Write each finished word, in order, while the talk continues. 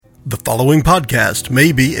The following podcast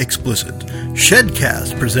may be explicit.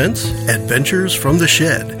 Shedcast presents Adventures from the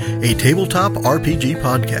Shed, a tabletop RPG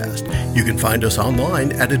podcast. You can find us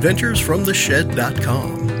online at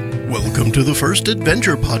adventuresfromtheshed.com. Welcome to the first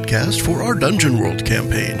adventure podcast for our Dungeon World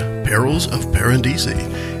campaign, Perils of Paradisi.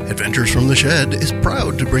 Adventures from the Shed is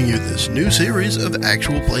proud to bring you this new series of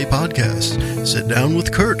actual play podcasts. Sit down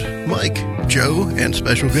with Kurt, Mike, Joe, and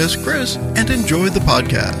special guest Chris, and enjoy the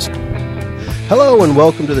podcast. Hello and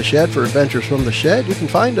welcome to The Shed for Adventures from the Shed. You can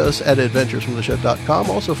find us at adventuresfromtheshed.com.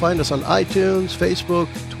 Also find us on iTunes, Facebook,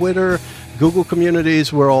 Twitter, Google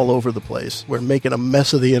communities. We're all over the place. We're making a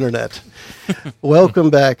mess of the internet. Welcome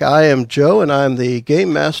back. I am Joe, and I'm the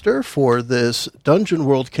game master for this Dungeon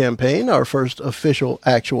World campaign, our first official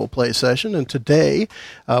actual play session. And today,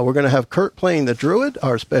 we're going to have Kurt playing the druid,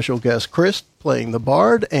 our special guest Chris playing the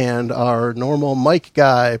bard, and our normal Mike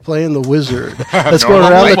guy playing the wizard. Let's go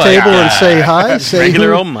around the table and say hi. Say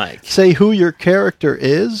who your character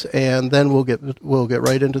is, and then we'll get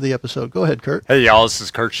right into the episode. Go ahead, Kurt. Hey, y'all. This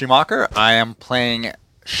is Kurt Schumacher. I am playing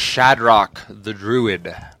Shadrock the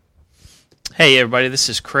druid. Hey everybody, this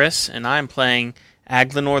is Chris, and I'm playing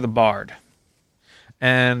Aglinor the Bard.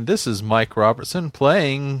 And this is Mike Robertson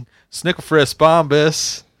playing Snicklefritz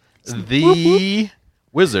Bombus, the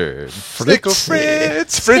wizard. Fritzy.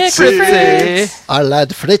 Our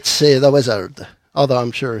lad Fritzy the wizard. Although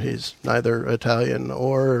I'm sure he's neither Italian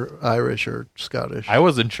or Irish or Scottish. I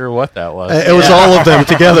wasn't sure what that was. It was all of them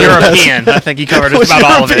together. European. I think he covered about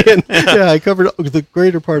all of it. Yeah, I covered the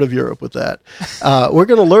greater part of Europe with that. We're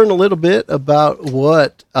going to learn a little bit about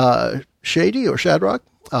what Shady or Shadrock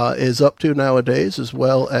is up to nowadays, as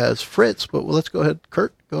well as Fritz. But let's go ahead.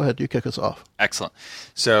 Kurt, go ahead. You kick us off. Excellent.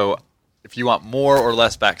 So if you want more or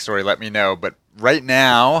less backstory, let me know. But right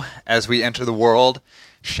now, as we enter the world,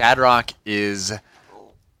 Shadrock is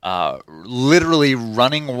literally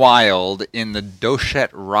running wild in the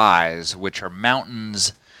Dochet Rise, which are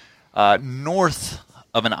mountains north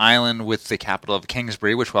of an island with the capital of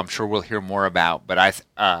Kingsbury, which I'm sure we'll hear more about. But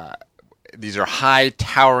these are high,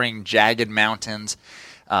 towering, jagged mountains.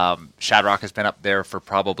 Shadrock has been up there for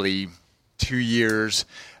probably 2 years.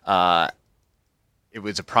 It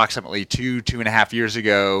was approximately 2.5 years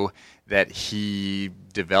ago that he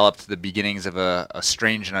developed the beginnings of a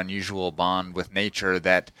strange and unusual bond with nature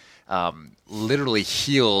that literally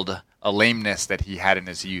healed a lameness that he had in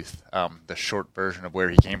his youth. The short version of where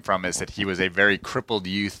he came from is that he was a very crippled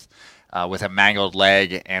youth with a mangled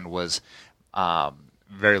leg and was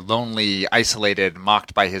very lonely, isolated,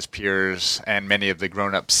 mocked by his peers and many of the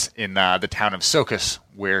grown-ups in the town of Socus,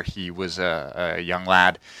 where he was a young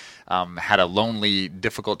lad. Had a lonely,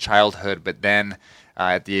 difficult childhood, but then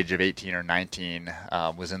at the age of 18 or 19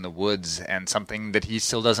 was in the woods, and something that he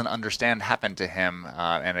still doesn't understand happened to him,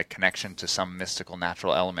 and a connection to some mystical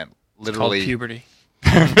natural element. Literally, called puberty.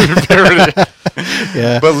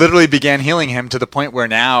 Yeah. But literally began healing him to the point where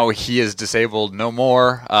now he is disabled no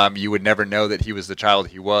more. You would never know that he was the child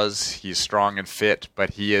he was. He's strong and fit, but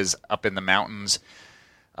he is up in the mountains,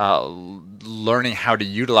 learning how to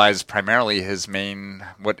utilize primarily his main,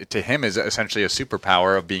 what to him is essentially a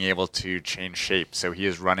superpower of being able to change shape. So he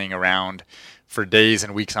is running around for days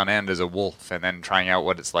and weeks on end as a wolf, and then trying out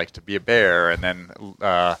what it's like to be a bear, and then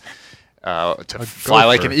to fly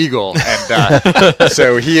like an eagle. And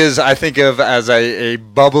so he is, I think of as a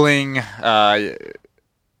bubbling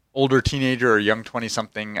older teenager or young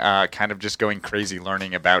 20-something, kind of just going crazy,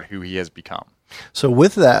 learning about who he has become. So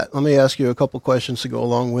with that, let me ask you a couple questions to go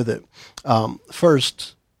along with it.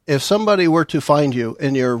 First, if somebody were to find you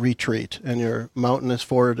in your retreat, in your mountainous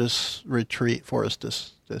forest retreat,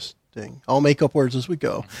 this thing, I'll make up words as we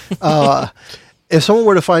go. If someone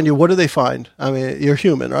were to find you, what do they find? I mean, you're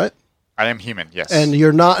human, right? I am human, yes. And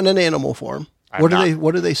you're not in an animal form. What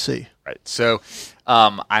do they see? Right. So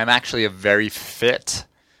I'm actually a very fit.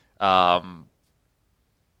 Sounds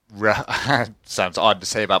odd to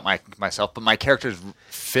say about myself, but my character is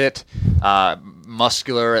fit,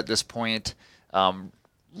 muscular at this point,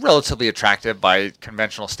 relatively attractive by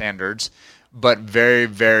conventional standards, but very,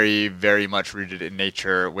 very, very much rooted in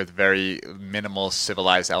nature with very minimal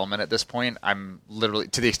civilized element at this point. I'm literally,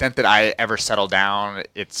 to the extent that I ever settle down,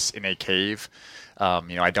 it's in a cave.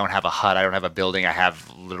 I don't have a hut. I don't have a building. I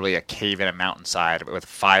have literally a cave in a mountainside with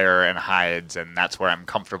fire and hides, and that's where I'm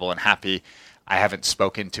comfortable and happy. I haven't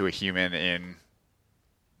spoken to a human in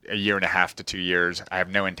 1.5 to 2 years. I have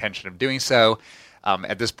no intention of doing so.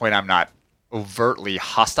 At this point, I'm not overtly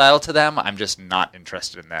hostile to them. I'm just not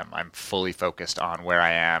interested in them. I'm fully focused on where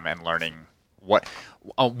I am and learning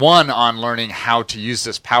on learning how to use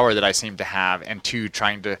this power that I seem to have, and two,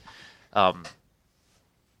 trying to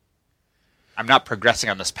I'm not progressing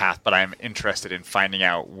on this path, but I'm interested in finding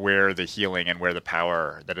out where the healing and where the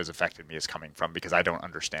power that has affected me is coming from because I don't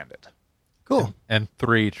understand it. Cool. And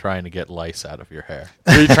 3, trying to get lice out of your hair.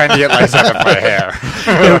 3, trying to get lice out of my hair.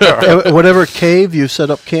 Whatever cave you set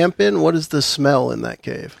up camp in, what is the smell in that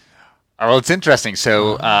cave? Well, it's interesting.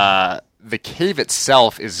 So the cave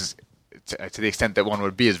itself is, to the extent that one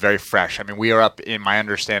would be, is very fresh. I mean, we are up in my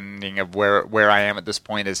understanding of where I am at this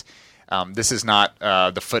point is this is not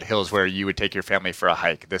the foothills where you would take your family for a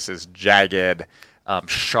hike. This is jagged,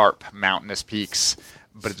 sharp mountainous peaks,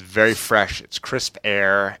 but it's very fresh. It's crisp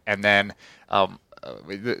air, and then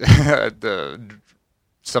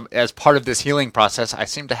as part of this healing process, I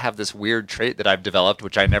seem to have this weird trait that I've developed,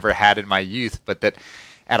 which I never had in my youth, but that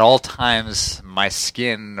at all times my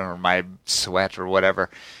skin or my sweat or whatever,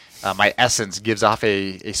 my essence gives off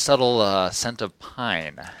a subtle scent of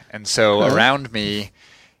pine. And so around me,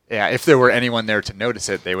 if there were anyone there to notice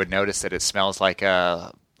it, they would notice that it smells like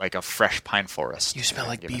a fresh pine forest. You smell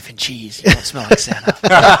like beef and cheese. You don't smell like Santa.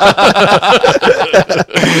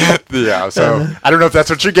 Yeah, so I don't know if that's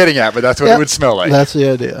what you're getting at, but that's what it would smell like. That's the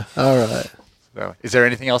idea. All right. So, is there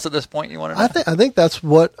anything else at this point you want to know? I think that's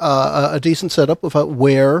what a decent setup of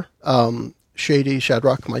where Shady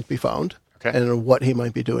Shadrock might be found and what he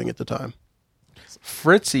might be doing at the time.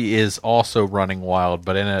 Fritzy is also running wild,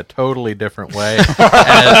 but in a totally different way.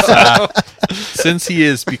 Since he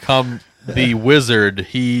has become the wizard,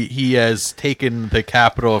 he has taken the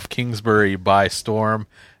capital of Kingsbury by storm,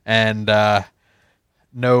 and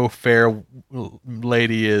no fair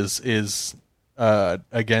lady is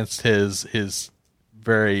against his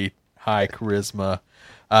very high charisma.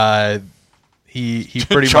 He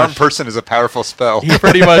pretty Charm much person is a powerful spell. he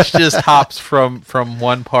pretty much just hops from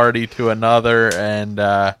one party to another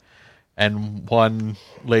and one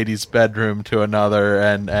lady's bedroom to another,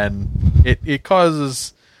 and it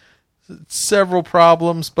causes several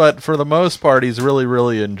problems, but for the most part he's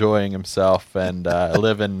really enjoying himself and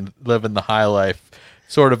living the high life,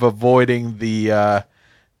 sort of avoiding the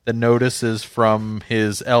notices from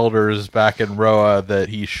his elders back in Roa that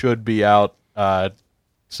he should be out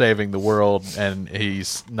saving the world, and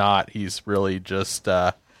he's not. He's really just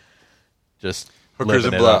living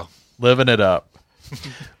it up.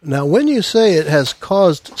 Now, when you say it has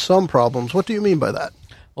caused some problems, what do you mean by that?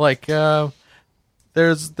 Like,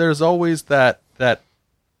 there's always that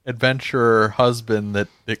adventurer husband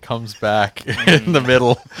that comes back in the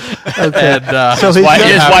middle. Okay. And So His wife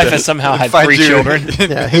he's has somehow had find 3 you. children.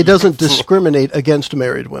 yeah, he doesn't discriminate against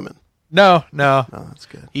married women. no, Oh, that's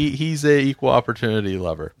good. he's a equal opportunity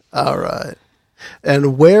lover. All right.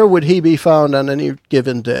 And where would he be found on any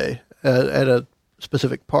given day? At a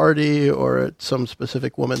specific party or at some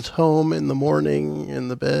specific woman's home in the morning, in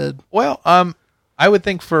the bed? Well, I would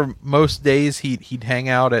think for most days he'd hang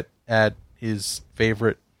out at his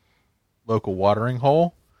favorite local watering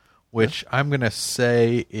hole, which I'm going to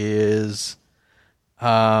say is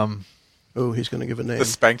Oh, he's going to give a name. The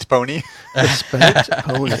spanked pony. The spanked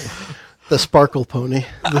pony. The sparkle pony.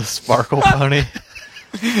 the Sparkle Pony.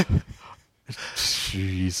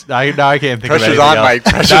 Jeez, now I can't think Pressure's of anything on, else. Mike.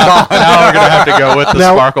 Pressure's Now on. we're gonna have to go with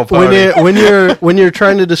the Sparkle Pony. When you're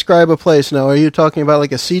trying to describe a place now, are you talking about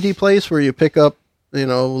like a seedy place where you pick up,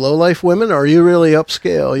 low life women, or are you really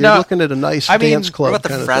upscale? You're No, looking at a nice I mean, dance club. What about the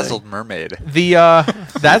kind frazzled of mermaid?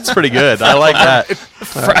 That's pretty good. I like that.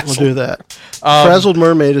 thing. All right, we'll do that. Frazzled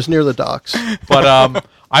Mermaid is near the docks. But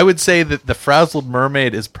I would say that the Frazzled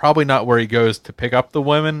Mermaid is probably not where he goes to pick up the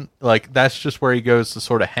women. Like, that's just where he goes to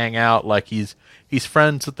sort of hang out. Like, he's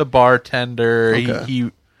friends with the bartender.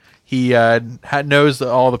 Okay. He knows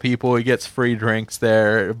all the people. He gets free drinks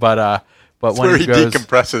there. But That's when where he he goes,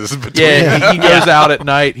 decompresses. Between he goes out at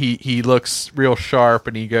night. He looks real sharp,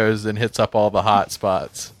 and he goes and hits up all the hot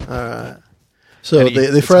spots. All right. So And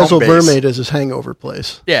the it's Frazzled home base. Mermaid is his hangover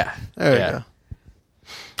place. Yeah, There yeah. you go.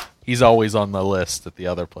 He's always on the list at the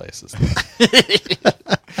other places.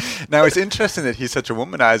 Now, it's interesting that he's such a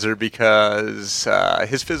womanizer because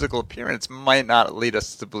his physical appearance might not lead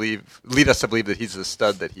us to believe that he's the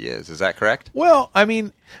stud that he is. Is that correct? Well, I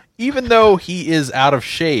mean, even though he is out of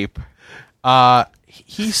shape,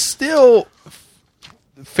 he's still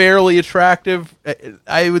fairly attractive.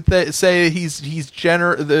 I would say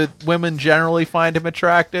the women generally find him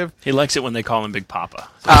attractive, He likes it when they call him Big Papa.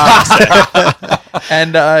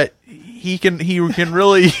 and he can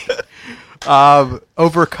really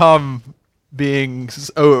overcome being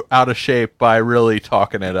so out of shape by really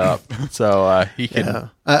talking it up. So he can. Yeah.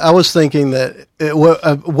 I was thinking that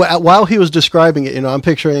while he was describing it, I'm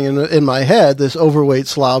picturing in my head this overweight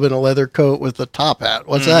slob in a leather coat with a top hat.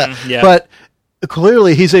 What's that? Yeah. But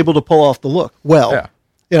clearly he's able to pull off the look well. Yeah.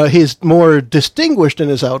 he's more distinguished in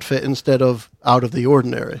his outfit instead of out of the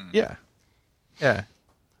ordinary. Yeah. Yeah.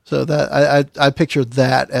 So that I picture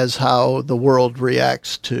that as how the world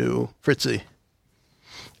reacts to Fritzy.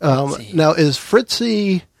 Now, is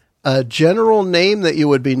Fritzy a general name that you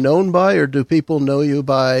would be known by, or do people know you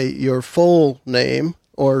by your full name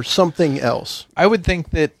or something else? I would think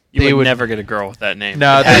that You they would would never get a girl with that name.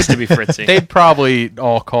 No, it has to be Fritzy. They'd probably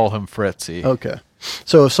all call him Fritzy. Okay.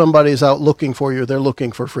 So if somebody's out looking for you, they're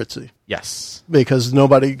looking for Fritzy. Yes. Because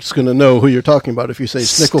nobody's going to know who you're talking about if you say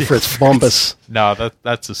Snickle Fritz Bombus. No,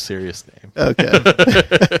 that's a serious name. Okay.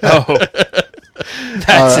 Oh,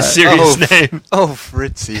 that's a serious name. Oh,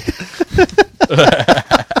 Fritzy.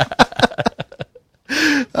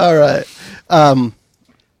 All right. I'm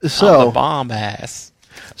So a bomb ass.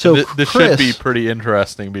 so This Chris, should be pretty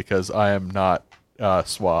interesting because I am not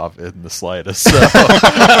suave in the slightest. So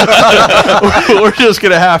we're just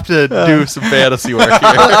gonna have to do some fantasy work here.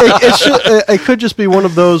 it could just be one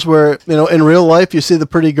of those where, in real life you see the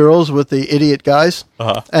pretty girls with the idiot guys,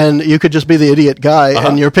 and you could just be the idiot guy,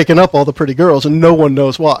 and you're picking up all the pretty girls, and no one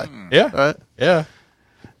knows why. Yeah, Right? yeah.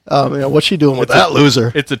 What's she doing with that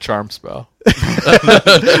loser? It's a charm spell.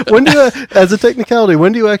 When do you, as a technicality,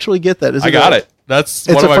 when do you actually get that? Is I got it. That's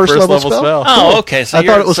It's one a of my first first level level spell? spell. Oh, okay. So I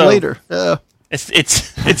thought it was later. Yeah. It's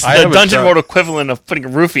I the have a Dungeon chart. World equivalent of putting a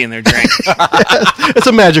roofie in their drink. It's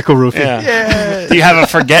a magical roofie. Yeah. Do you have a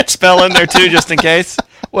forget spell in there too, just in case?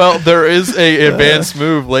 Well, there is a advanced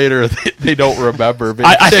move later that they don't remember. But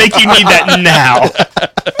I think you need that now.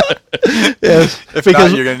 Yes, If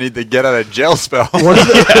because not, you're going to need the get out of jail spell.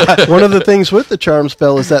 one of the things with the charm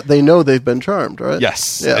spell is that they know they've been charmed, right?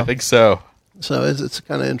 yes, Yeah. I think so. So it's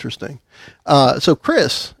kind of interesting. So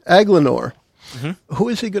Chris, Aglinor, who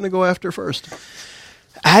is he going to go after first?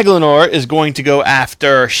 Aglinor is going to go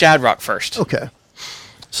after Shadrock first. Okay.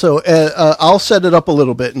 So I'll set it up a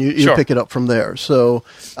little bit, and you Sure. pick it up from there. So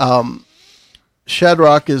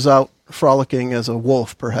Shadrock is out frolicking as a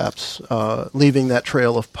wolf, perhaps, leaving that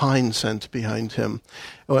trail of pine scent behind him.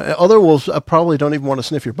 Other wolves probably don't even want to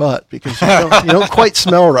sniff your butt because you don't quite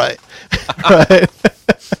smell right. Right?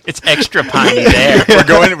 It's extra piney there.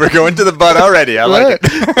 We're going to the butt already. I like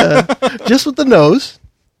it. Just with the nose.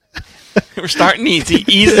 We're starting easy,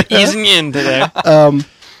 easing into there.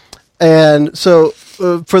 And so,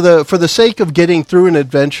 for the sake of getting through an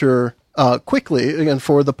adventure quickly, again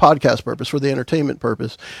for the podcast purpose, for the entertainment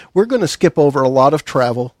purpose, we're going to skip over a lot of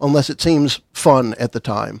travel unless it seems fun at the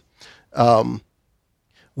time.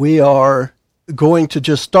 We are going to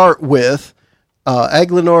just start with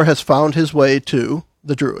Aglinor has found his way to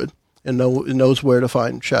the Druid and knows where to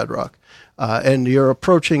find Shadrock. And you're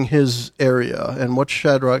approaching his area. And what's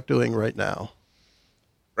Shadrock doing right now?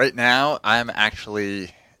 Right now, I'm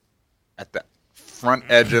actually at the front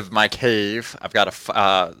edge of my cave. I've got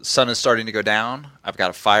sun is starting to go down. I've got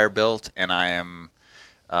a fire built, and I am,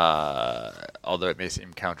 although it may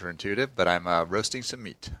seem counterintuitive, but I'm roasting some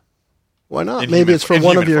meat. Why not? In maybe human- it's for in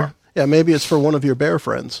one of human your form. maybe it's for one of your bear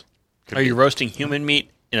friends. Are you roasting human meat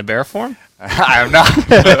in a bear form? I am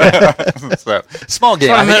not. So small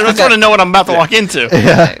game. I just want to know what I'm about to walk into.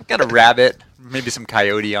 I've got a rabbit, maybe some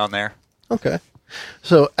coyote on there. Okay.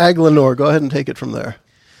 So Aglinor, go ahead and take it from there.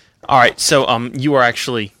 All right, so you are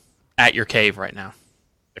actually at your cave right now.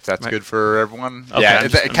 If that's good for everyone. Okay, Yeah, I'm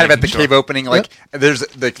it's just- kind of at the making cave sure. opening. Like there's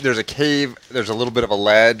a cave, there's a little bit of a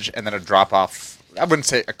ledge, and then a drop off. I wouldn't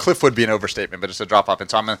say a cliff would be an overstatement, but it's a drop off. And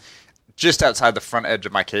so I'm just outside the front edge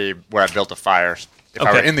of my cave where I built a fire. If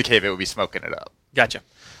I were Okay. in the cave, it would be smoking it up. Gotcha.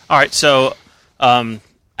 All right, so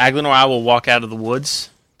Aglinor, I will walk out of the woods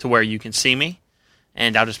to where you can see me,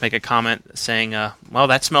 and I'll just make a comment saying, "Well,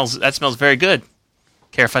 that smells very good.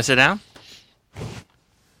 Care if I sit down?"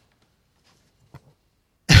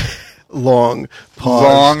 Long pause.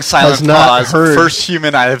 Long silent Has not pause. heard. First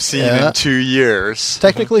human I have seen Yeah. in 2 years.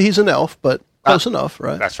 Technically, he's an elf, but close enough,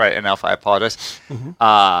 right? That's right, an elf. I apologize.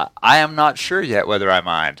 I am not sure yet whether I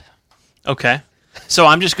mind. Okay. So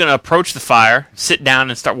I'm just going to approach the fire, sit down,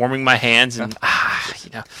 and start warming my hands, and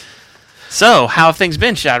So, how have things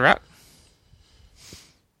been, Shadrock?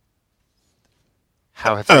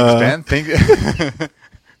 How have things been?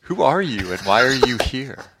 Who are you and why are you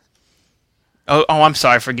here? Oh, I'm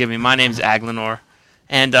sorry. Forgive me. My name's Aglinor,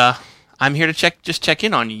 and I'm here to check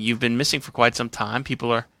in on you. You've been missing for quite some time.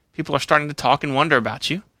 People are starting to talk and wonder about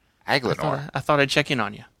you. Aglinor. I thought I'd check in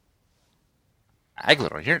on you.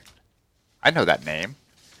 Aglinor, I know that name.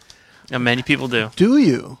 Many people do. Do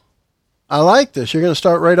you? I like this. You're going to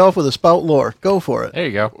start right off with a spout lore. Go for it. There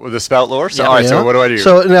you go. With the spout lore? So, all right, Yeah. so what do I do?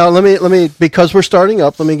 So now let me because we're starting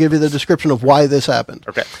up, let me give you the description of why this happened.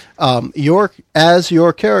 Okay. As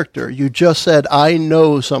your character, you just said, I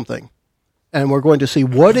know something. And we're going to see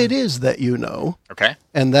what it is that you know. Okay.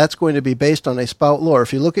 And that's going to be based on a spout lore.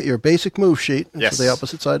 If you look at your basic move sheet, Yes. it's the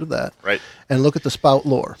opposite side of that. Right. And look at the spout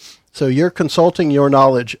lore. So you're consulting your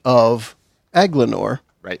knowledge of Aglinor.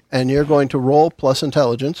 Right. And you're going to roll plus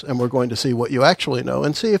intelligence, and we're going to see what you actually know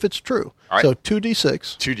and see if it's true. All right. So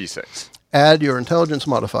 2d6. 2d6. Add your intelligence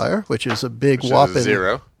modifier, which is a big Which is whopping a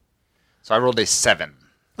 0. So I rolled a 7.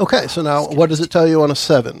 Okay, so now what does it tell you on a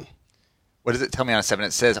 7? What does it tell me on a 7?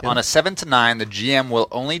 It says, on a 7 to 9, the GM will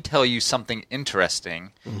only tell you something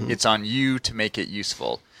interesting. It's on you to make it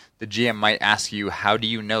useful. The GM might ask you, how do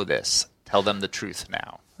you know this? Tell them the truth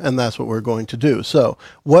now. And that's what we're going to do. So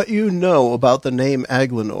what you know about the name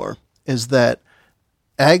Aglinor is that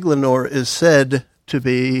Aglinor is said to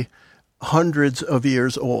be hundreds of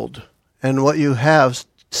years old. And what you have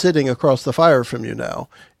sitting across the fire from you now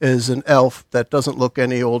is an elf that doesn't look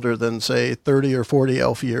any older than, say, 30 or 40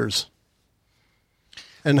 elf years.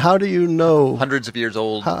 And how do you know? Hundreds of years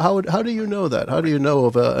old. How do you know that? How do you know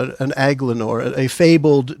of an Aglinor, a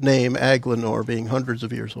fabled name Aglinor being hundreds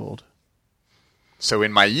of years old? So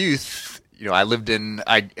in my youth, I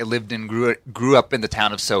grew up in the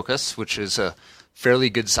town of Sokas, which is a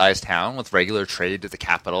fairly good-sized town with regular trade to the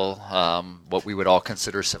capital, what we would all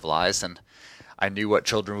consider civilized, and I knew what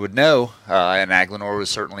children would know, and Aglinor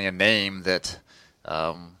was certainly a name that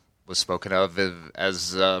was spoken of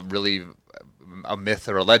as really a myth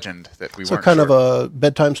or a legend that we weren't So kind sure. of a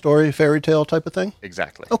bedtime story, fairy tale type of thing?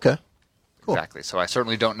 Exactly. Okay. Cool. Exactly. So I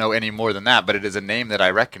certainly don't know any more than that, but it is a name that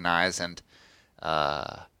I recognize, and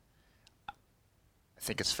I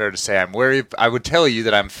think it's fair to say I'm wary. I would tell you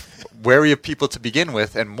that I'm wary of people to begin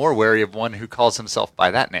with, and more wary of one who calls himself by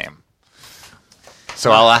that name.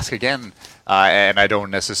 So I'll ask again, and I don't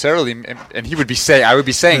necessarily. And he would be I would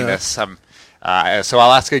be saying this. So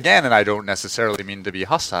I'll ask again, and I don't necessarily mean to be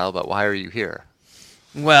hostile, but why are you here?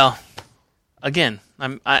 Well, again,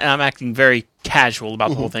 I'm acting very casual about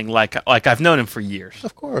the whole thing, like I've known him for years.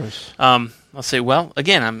 Of course. I'll say, well,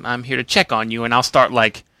 again, I'm here to check on you, and I'll start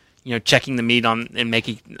checking the meat on and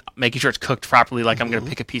making sure it's cooked properly, like I'm going to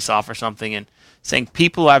pick a piece off or something, and saying,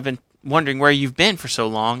 people, I've been wondering where you've been for so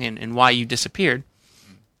long and why you disappeared.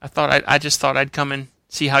 I just thought I'd come and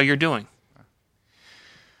see how you're doing.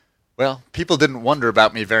 Well, people didn't wonder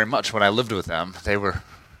about me very much when I lived with them. They were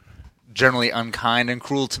generally unkind and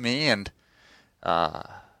cruel to me, and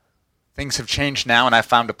things have changed now, and I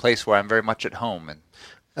found a place where I'm very much at home. And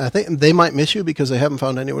I think they might miss you because they haven't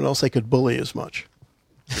found anyone else they could bully as much.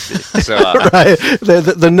 so, Right.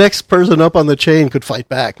 The next person up on the chain could fight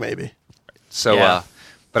back, maybe. Yeah.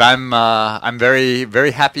 But I'm very,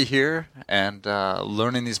 very happy here and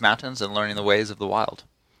learning these mountains and learning the ways of the wild.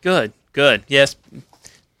 Good. Yes,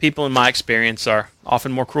 people in my experience are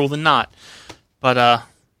often more cruel than not. But I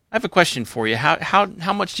have a question for you.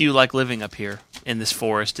 How much do you like living up here in this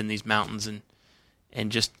forest, in these mountains,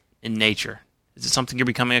 and just in nature? Is it something you're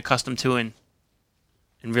becoming accustomed to and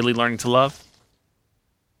really learning to love?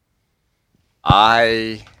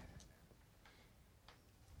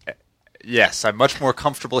 Yes, I'm much more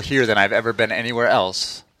comfortable here than I've ever been anywhere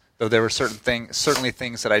else. Though there were certainly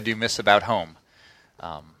things that I do miss about home.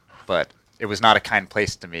 But it was not a kind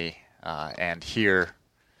place to me, and here,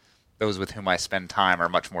 those with whom I spend time are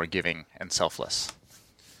much more giving and selfless.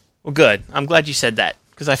 Well, good. I'm glad you said that,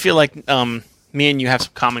 because I feel like me and you have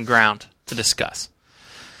some common ground to discuss.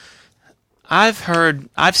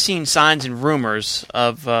 I've seen signs and rumors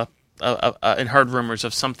and heard rumors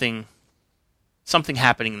of something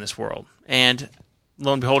happening in this world, and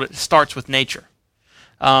lo and behold, it starts with nature.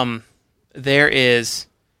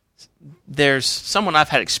 There's someone I've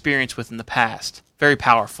had experience with in the past, very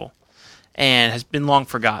powerful, and has been long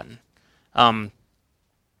forgotten.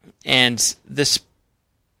 And this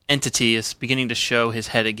entity is beginning to show his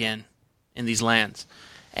head again in these lands.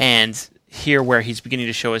 And here where he's beginning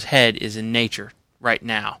to show his head is in nature right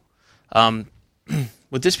now.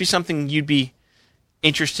 Would this be something you'd be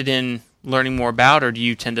interested in learning more about, or do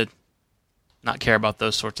you tend to not care about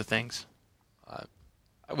those sorts of things?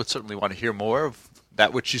 I would certainly want to hear more of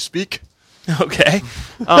that which you speak. Okay.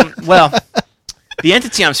 Well, the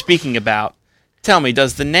entity I'm speaking about, tell me,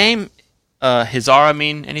 does the name Hizara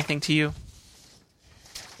mean anything to you?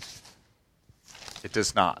 It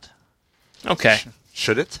does not. Okay.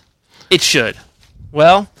 Should it? It should.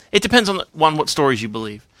 Well, it depends on what stories you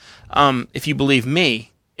believe. If you believe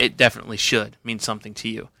me, it definitely should mean something to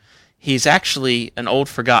you. He's actually an old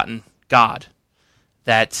forgotten god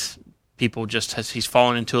that people he's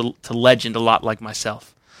fallen into to legend a lot like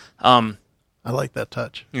myself. I like that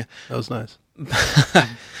touch. Yeah. That was nice.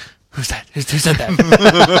 Who's that? Who said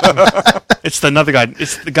that? It's another god.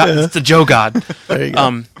 It's the god. It's the Joe god. There you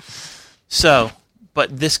go.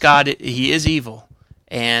 But this god, he is evil,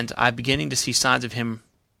 and I'm beginning to see signs of him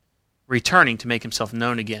returning to make himself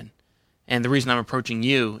known again. And the reason I'm approaching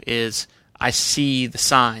you is I see the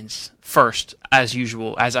signs first, as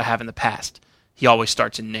usual, as I have in the past. He always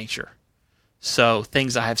starts in nature. So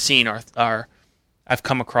things I have seen are I've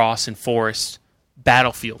come across in forests,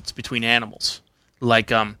 battlefields between animals,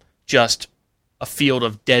 like just a field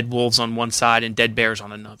of dead wolves on one side and dead bears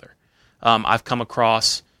on another. I've come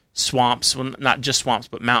across swamps, well, not just swamps,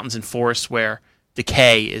 but mountains and forests where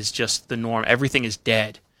decay is just the norm. Everything is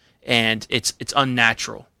dead, and it's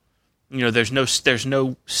unnatural. There's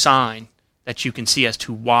no sign that you can see as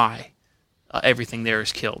to why everything there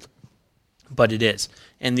is killed, but it is.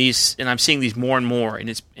 And I'm seeing these more and more,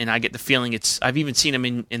 and I get the feeling I've even seen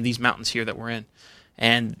them in these mountains here that we're in,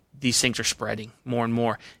 and these things are spreading more and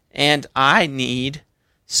more. And I need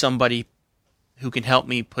somebody who can help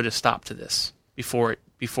me put a stop to this before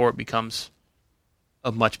it becomes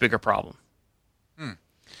a much bigger problem.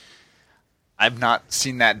 I've not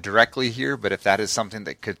seen that directly here, but if that is something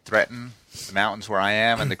that could threaten the mountains where I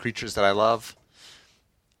am and the creatures that I love,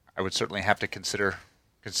 I would certainly have to consider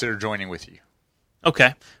joining with you.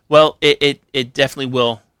 Okay. Well, it definitely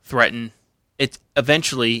will threaten. It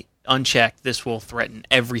eventually, unchecked, this will threaten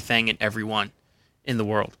everything and everyone in the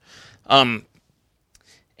world. And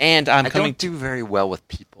I don't do very well with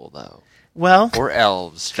people, though. Well, or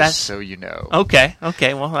elves, just so you know. Okay.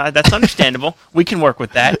 Well, that's understandable. We can work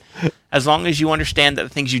with that. As long as you understand that the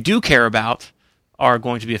things you do care about are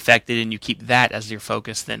going to be affected and you keep that as your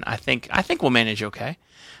focus, then I think we'll manage okay.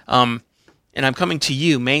 And I'm coming to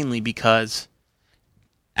you mainly because,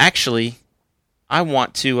 actually, I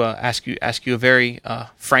want to ask you a very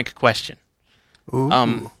frank question. Ooh.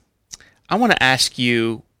 I want to ask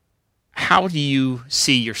you, how do you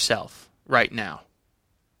see yourself right now?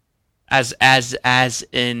 As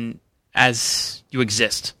you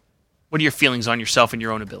exist, what are your feelings on yourself and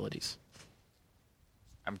your own abilities?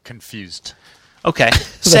 I'm confused. Okay,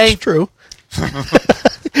 that's true.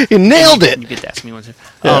 You nailed it. You get to ask me one too.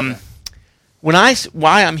 Yeah.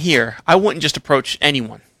 Why I'm here, I wouldn't just approach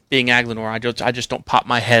anyone. Being Aglinor, I just don't pop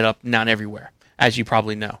my head up and down everywhere, as you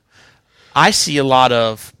probably know. I see a lot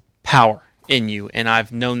of power in you, and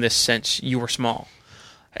I've known this since you were small.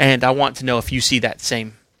 And I want to know if you see have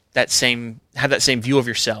that same view of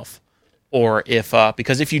yourself, or if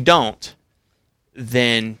because if you don't,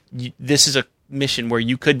 then this is a mission where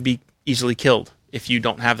you could be easily killed if you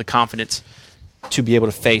don't have the confidence to be able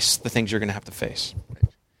to face the things you're going to have to face.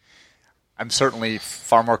 I'm certainly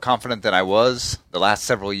far more confident than I was the last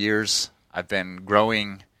several years. I've been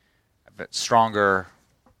growing, I've been stronger,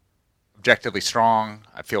 objectively strong.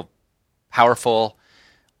 I feel powerful,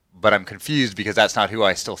 but I'm confused because that's not who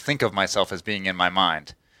I still think of myself as being in my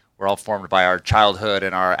mind. We're all formed by our childhood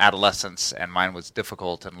and our adolescence, and mine was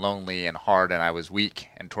difficult and lonely and hard, and I was weak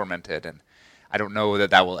and tormented, and I don't know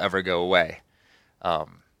that will ever go away.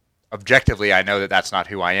 Objectively, I know that that's not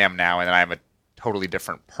who I am now, and that I'm a totally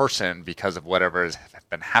different person because of whatever has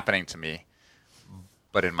been happening to me.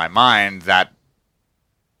 But in my mind, that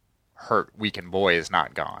hurt, weakened boy is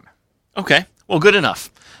not gone. Okay, well, good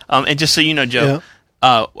enough. And just so you know, Joe,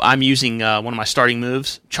 I'm using one of my starting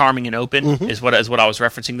moves, Charming and Open, is what I was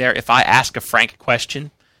referencing there. If I ask a frank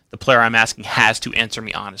question, the player I'm asking has to answer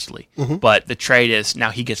me honestly. But the trade is now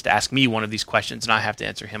he gets to ask me one of these questions, and I have to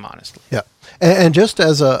answer him honestly. Yeah, and just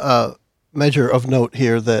as a measure of note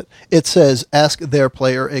here, that it says ask their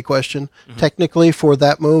player a question. Technically, for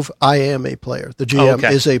that move, I am a player. The GM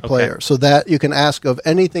is a player, so that you can ask of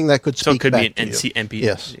anything that could speak so it could back be an to you.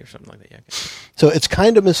 NPC or something like that. Yeah. Okay. So it's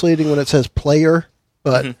kind of misleading when it says player.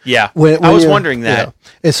 But when I was wondering that.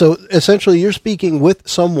 Yeah. And so essentially you're speaking with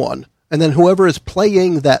someone, and then whoever is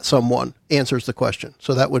playing that someone answers the question.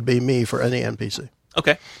 So that would be me for any NPC.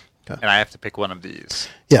 Okay. And I have to pick one of these.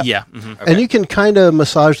 Yeah. Yeah. And you can kind of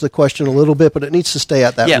massage the question a little bit, but it needs to stay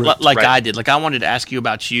at that root. Like I did. Like I wanted to ask you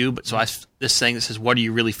about you, but so this thing that says, what are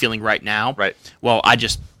you really feeling right now? Right. Well, I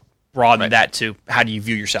just broadened that to, how do you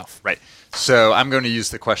view yourself? Right. So I'm going to use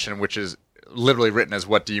the question, which is literally written as,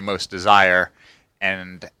 what do you most desire?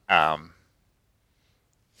 And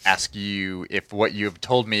ask you if what you have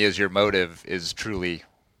told me is your motive is truly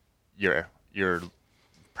your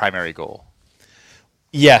primary goal.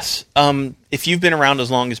 Yes. If you've been around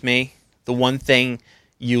as long as me, the one thing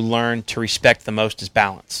you learn to respect the most is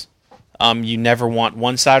balance. You never want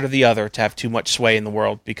one side or the other to have too much sway in the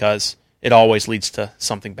world because it always leads to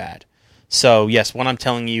something bad. So yes, what I'm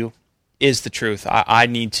telling you is the truth. I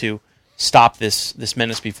need to stop this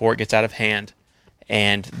menace before it gets out of hand,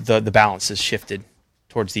 and the balance is shifted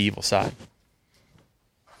towards the evil side.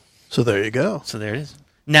 So there you go. So there it is.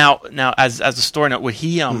 Now, as a story note, would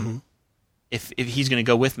he if he's going to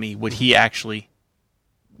go with me, would he actually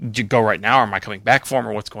go right now, or am I coming back for him,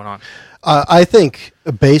 or what's going on? I think,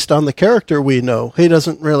 based on the character we know, he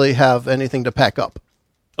doesn't really have anything to pack up.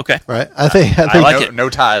 Okay. Right? I think like it. No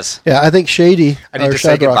ties. Yeah, I think Shady I need or to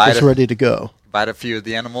say Shadrock goodbye is to- ready to go. Bite a few of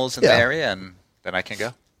the animals in Yeah. the area, and then I can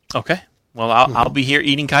go. Okay. Well, I'll be here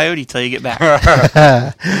eating coyote till you get back.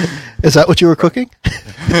 Is that what you were cooking?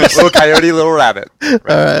 Little coyote, little rabbit.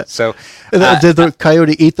 Right. So Did the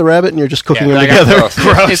coyote eat the rabbit and you're just cooking yeah, them I got together? both.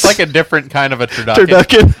 Gross. It's like a different kind of a turducken.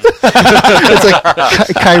 Turducken. It's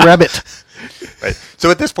like Kai-rabbit. Right. So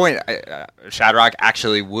at this point, Shadrock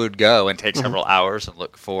actually would go and take several hours and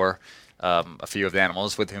look for a few of the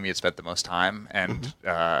animals with whom he had spent the most time, and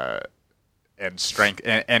strength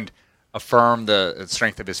and affirm the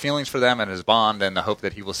strength of his feelings for them and his bond, and the hope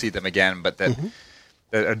that he will see them again. But that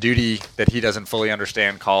a duty that he doesn't fully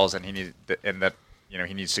understand calls, and he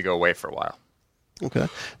needs to go away for a while. Okay.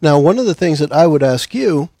 Now, one of the things that I would ask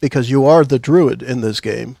you, because you are the druid in this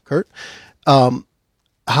game, Kurt, you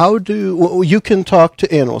can talk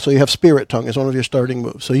to animals. So you have spirit tongue as one of your starting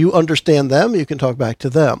moves. So you understand them, you can talk back to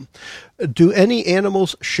them. Do any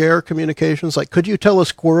animals share communications? Like, could you tell a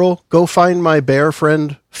squirrel, go find my bear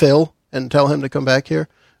friend Phil and tell him to come back here?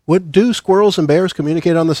 Do squirrels and bears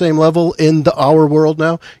communicate on the same level in our world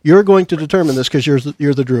now? You're going to determine this because you're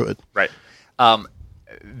the druid. Right.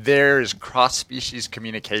 There's cross-species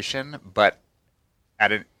communication, but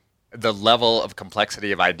at the level of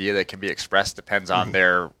complexity of idea that can be expressed depends on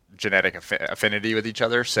their genetic affinity with each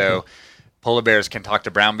other. So polar bears can talk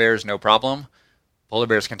to brown bears, no problem. Polar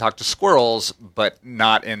bears can talk to squirrels, but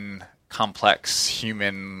not in complex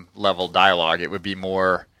human-level dialogue. It would be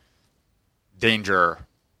more danger,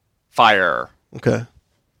 fire. Okay.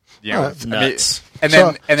 You know, Right. Nuts. And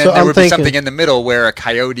then So there I'm would be something thinking- in the middle where a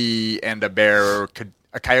coyote and a bear could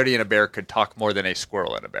talk more than a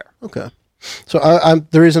squirrel and a bear. Okay. So I'm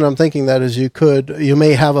the reason I'm thinking that is you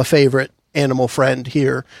may have a favorite animal friend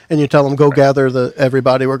here, and you tell them go gather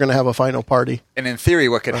everybody. We're going to have a final party. And in theory,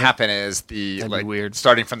 what could happen is That'd be weird.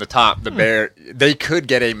 starting from the top, the bear, they could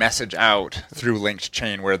get a message out through linked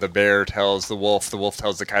chain where the bear tells the wolf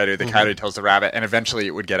tells the coyote tells the rabbit, and eventually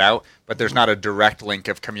it would get out. But there's not a direct link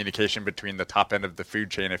of communication between the top end of the food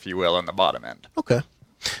chain, if you will, and the bottom end. Okay.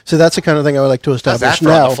 So that's the kind of thing I would like to establish for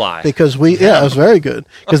on now the fly? because it was very good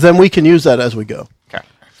because then we can use that as we go. Okay.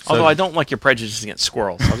 Although I don't like your prejudices against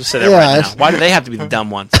squirrels. I'll just say that Yeah, right now. it's- Why do they have to be the dumb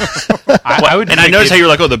ones? I would And I think noticed it- how you're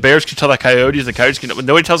like, oh, the bears can tell the coyotes can...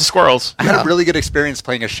 Nobody tells the squirrels. I had a really good experience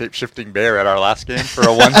playing a shape-shifting bear at our last game for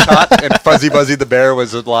a one-shot, and Fuzzy Buzzy the bear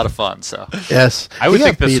was a lot of fun. So Yes, I would He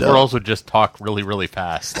think got the beat up. squirrels would just talk really, really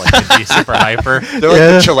fast, like they'd be super hyper. they're like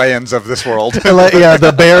Yeah. the Chileans of this world.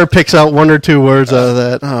 The bear picks out one or two words out of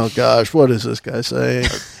that. Oh gosh, what is this guy saying?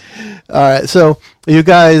 All right, so you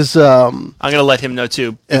guys, I'm going to let him know,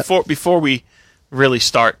 too. Yeah. Before we really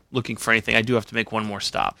start looking for anything, I do have to make one more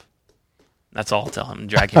stop. That's all I'll tell him and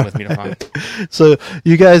drag him with me to find. so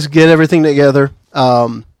you guys get everything together.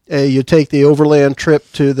 You take the overland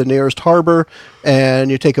trip to the nearest harbor,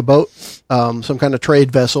 and you take a boat, some kind of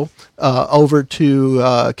trade vessel, over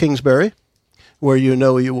to Kingsbury, where you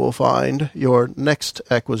know you will find your next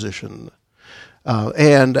acquisition.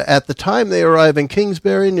 And at the time they arrive in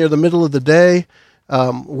Kingsbury, near the middle of the day,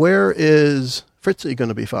 where is Fritzy going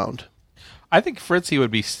to be found? I think Fritzy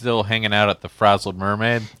would be still hanging out at the Frazzled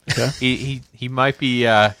Mermaid. Okay. He might be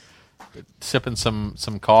sipping some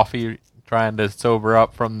coffee, trying to sober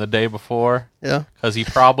up from the day before. Yeah. Because he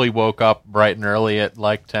probably woke up bright and early at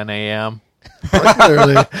like 10 a.m.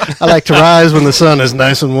 Early. I like to rise when the sun is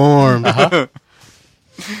nice and warm. But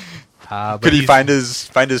Could he he's-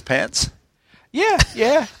 find his pants?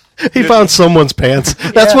 Yeah. He found someone's pants.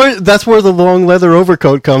 That's where the long leather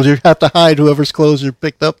overcoat comes. You have to hide whoever's clothes you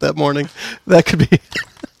picked up that morning. That could be.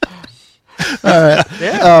 All right.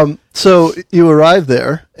 Yeah. So you arrive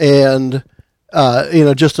there, and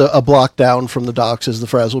just a block down from the docks is the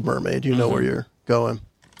Frazzled Mermaid. You know where you're going,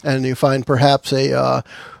 and you find perhaps a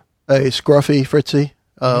scruffy Fritzy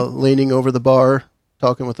leaning over the bar,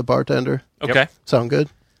 talking with the bartender. Okay. Sound good?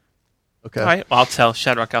 Okay. All right. Well, I'll tell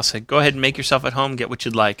Shadrock, I'll say, go ahead and make yourself at home, get what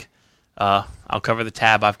you'd like. I'll cover the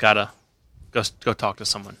tab. I've got to go talk to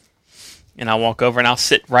someone. And I'll walk over and I'll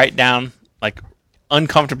sit right down, like,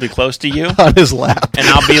 uncomfortably close to you. On his lap. And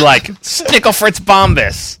I'll be like, Snickle Fritz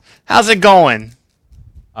Bombus, how's it going?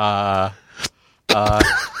 Do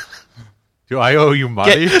Do I owe you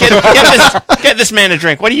money? Get this man a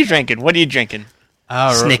drink. What are you drinking? What are you drinking?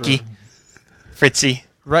 Snicky, Fritzy,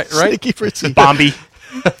 Right. Sneaky Fritzy. Bombi.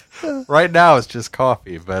 Right now it's just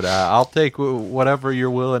coffee, but I'll take whatever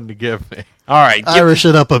you're willing to give me. All right, Irish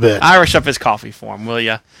it up a bit. Irish up his coffee for him, will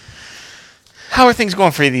you? How are things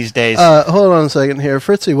going for you these days? Hold on a second here.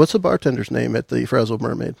 Fritzy, what's the bartender's name at the Frazzled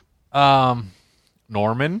Mermaid?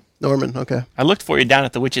 Norman? Norman, okay. I looked for you down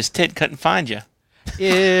at the Witch's Tit, couldn't find you.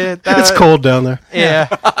 Yeah, It's cold down there. Yeah.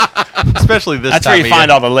 Especially this That's time where you of find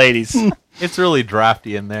year. all the ladies. It's really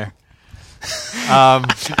drafty in there.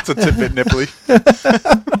 It's a tidbit nipply.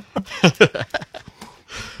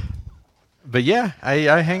 But yeah,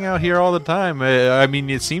 I hang out here all the time. I mean,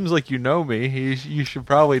 it seems like you know me. You should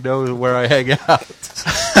probably know where I hang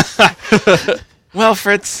out. Well,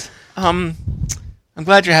 Fritz, I'm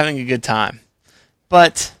glad you're having a good time.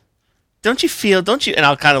 But don't you, and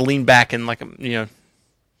I'll kind of lean back and like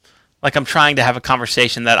I'm trying to have a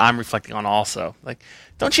conversation that I'm reflecting on also. Like,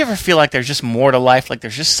 don't you ever feel like there's just more to life? Like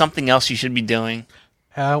there's just something else you should be doing?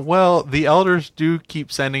 Well, the elders do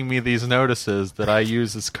keep sending me these notices that I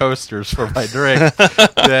use as coasters for my drink.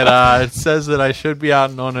 That it says that I should be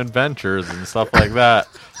out on adventures and stuff like that.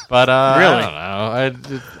 But Really? I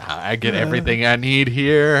don't know. I get everything I need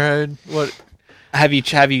here. What? Have you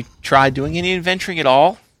tried doing any adventuring at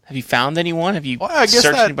all? Have you found anyone? Have you Well, I guess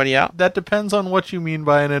searched anybody out? That depends on what you mean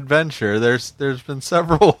by an adventure. There's been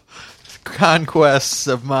several conquests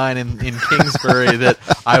of mine in Kingsbury that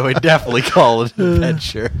I would definitely call an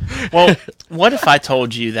adventure. Well, what if I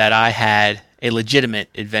told you that I had a legitimate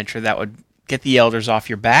adventure that would get the elders off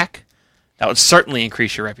your back, that would certainly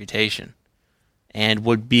increase your reputation, and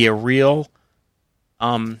would be a real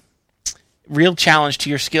challenge to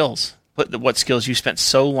your skills? Put what skills you spent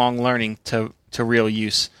so long learning to real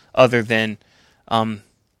use, other than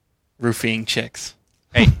roofing chicks.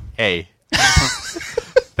 Hey.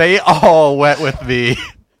 They all went with me.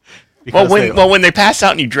 Well, when they pass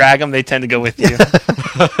out and you drag them, they tend to go with you.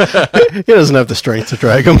 He doesn't have the strength to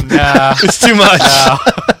drag him. Nah. It's too much.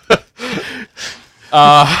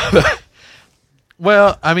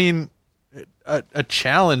 Well, I mean, a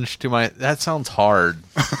challenge to that sounds hard.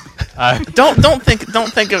 Don't think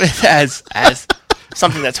of it as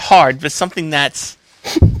something that's hard, but something that's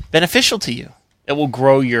beneficial to you. It will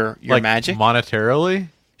grow your like magic. monetarily.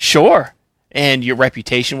 Sure. And your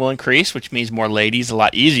reputation will increase, which means more ladies, a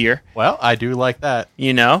lot easier. Well, I do like that.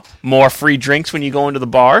 You know, more free drinks when you go into the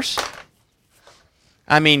bars.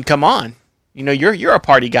 I mean, come on. You know, you're a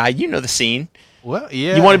party guy. You know the scene. Well,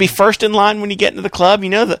 yeah. You want to be first in line when you get into the club. You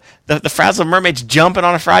know the Frazzled Mermaid's jumping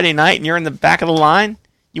on a Friday night, and you're in the back of the line.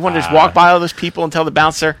 You want to just walk by all those people and tell the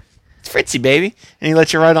bouncer, "It's Fritzy, baby," and he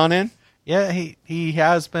lets you right on in. Yeah, he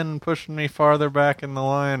has been pushing me farther back in the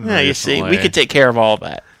line. Yeah, you see, recently. we could take care of all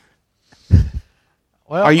that.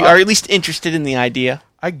 Well, Are you at least interested in the idea?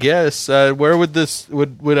 I guess. Where would this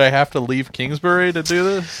would I have to leave Kingsbury to do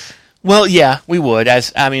this? Well, yeah, we would.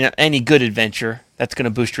 Any good adventure that's going to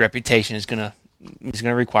boost your reputation is going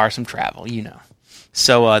to require some travel, you know.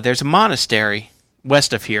 So there's a monastery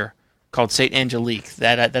west of here called Saint Angelique.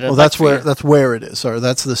 Well, that's where it is, or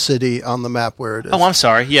that's the city on the map where it is. Oh, I'm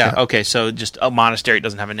sorry. Yeah. Okay. So just a monastery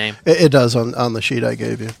doesn't have a name. It does on the sheet I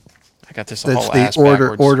gave you. I got this It's whole the ass order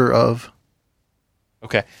backwards. of,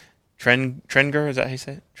 Okay. Trenger, is that how you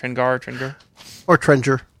say it? Trenger? or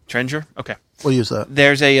Trenger. Trenger? Okay. We'll use that.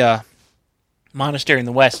 There's a monastery in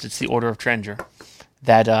the west. It's the Order of Trenger.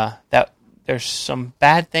 That there's some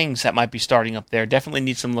bad things that might be starting up there. Definitely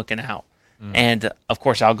need some looking out. And of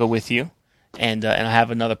course, I'll go with you, and I have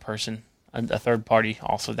another person, a third party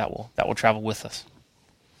also that will travel with us.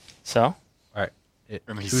 So All right.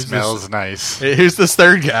 And he smells nice. Who's this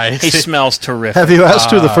third guy? he smells terrific. Have you asked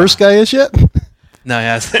who the first guy is yet? No, he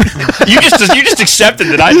hasn't. you just accepted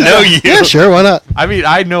that I know you. Yeah, sure. Why not? I mean,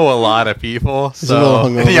 I know a lot of people, He's a little so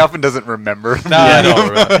hungover. And he often doesn't remember. no, I don't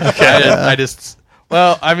remember. I just.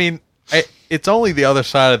 Well, I mean, it's only the other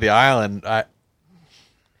side of the island.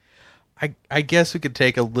 I guess we could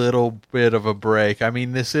take a little bit of a break. I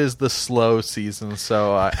mean, this is the slow season,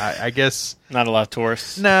 so I guess. Not a lot of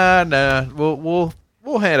tourists. Nah.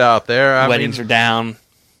 We'll head out there. Weddings are down.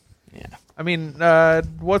 Yeah. I mean,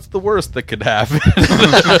 what's the worst that could happen?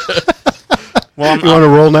 Well, You want to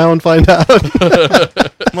roll now and find out?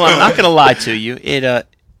 Well, I'm not going to lie to you.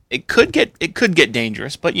 It could get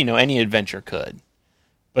dangerous, but you know any adventure could.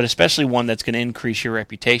 But especially one that's going to increase your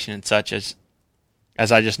reputation and such as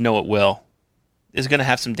I just know it will, is going to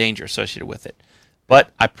have some danger associated with it. But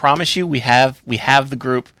I promise you, we have the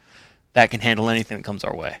group that can handle anything that comes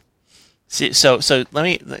our way. See, so let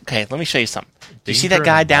me show you something. Do you see that Danger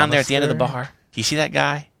guy in a down there at the end of the monastery? bar? Do you see that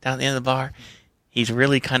guy? down at the end of the bar. He's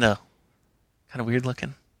really kind of weird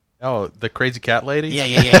looking. Oh, the crazy cat lady? Yeah.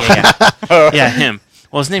 Yeah, him.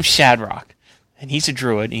 Well, his name's Shadrock, and he's a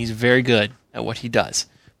druid, and he's very good at what he does.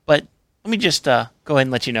 But let me just go ahead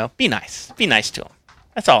and let you know, be nice. Be nice to him.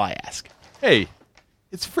 That's all I ask. Hey,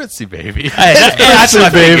 it's Fritzy, baby. Hey, that's my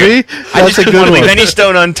baby. I just That's a didn't good want to leave one. any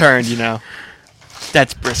stone unturned, you know.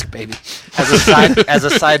 That's brisk, baby. As a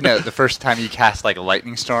side note, the first time you cast like a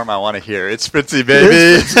lightning storm, I want to hear it's Fritzy,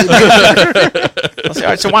 baby. All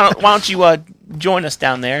right, so why don't you join us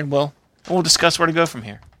down there, and we'll discuss where to go from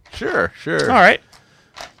here. Sure. All right.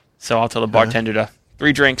 So I'll tell the bartender to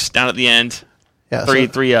 3 drinks down at the end. Yeah,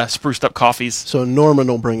 Three so, spruced up coffees. so Norman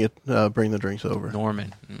will bring the drinks over.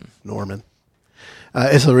 Norman. Norman.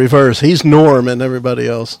 It's the reverse. He's Norm, and everybody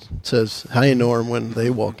else says "Hi, Norm" when they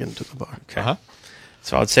walk into the bar. Okay. Uh-huh.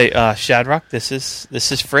 So I'd say, Shadrock, this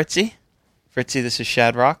is Fritzy. Fritzy, this is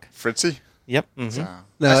Shadrock. Fritzy? Yep. Mm-hmm. Now,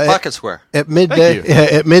 Nice pocket square. At midday, Thank you.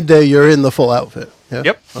 at midday, you're in the full outfit. Yeah?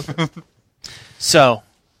 Yep. So,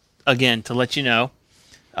 again, to let you know,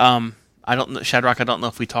 I don't know, Shadrock, I don't know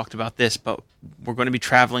if we talked about this, but we're going to be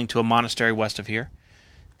traveling to a monastery west of here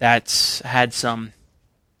that's had some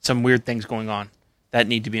weird things going on that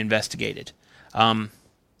need to be investigated.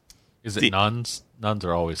 Is it nuns? Nuns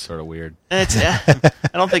are always sort of weird. It's, I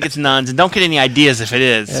don't think it's nuns, and don't get any ideas if it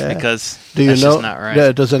is, because Do you that's know? just not right.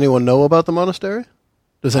 Yeah, does anyone know about the monastery?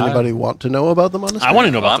 Does anybody want to know about the monastery? I want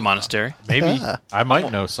to know about the monastery. Maybe Yeah. I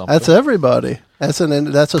might know something. That's everybody. That's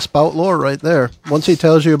a spout lore right there. Once he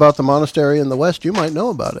tells you about the monastery in the west, you might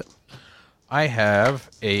know about it. I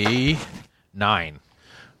have a 9.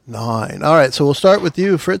 9. All right, so we'll start with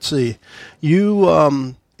you, Fritzy. You,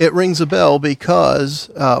 it rings a bell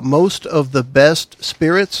because most of the best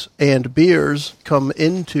spirits and beers come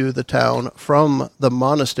into the town from the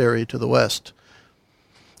monastery to the west.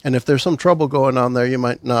 And if there's some trouble going on there, you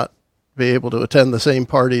might not be able to attend the same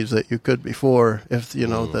parties that you could before if, you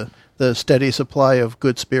know, the steady supply of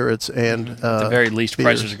good spirits and At the very least, beers.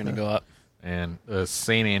 prices are going to go up. And the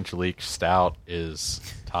St. Angelique Stout is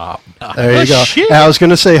top. There you go. I was going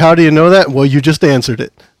to say, how do you know that? Well, you just answered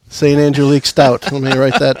it. St. Angelique Stout. Let me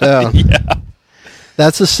write that down. Yeah.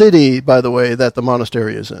 That's a city, by the way, that the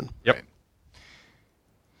monastery is in. Yep.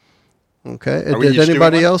 Okay. Are we Did each doing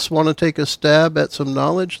anybody one? else want to take a stab at some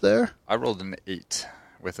knowledge there? I rolled an 8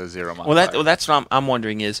 with a 0 Well, modifier. that's what I'm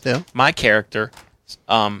wondering is Yeah. my character.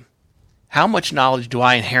 How much knowledge do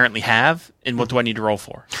I inherently have, and what do I need to roll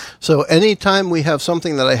for? So anytime we have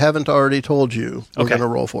something that I haven't already told you, we're going to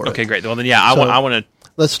roll for it. Okay, great. Well, then, yeah, I So- want to.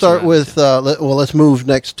 Let's start with, let's move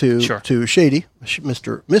next to Sure. Shady,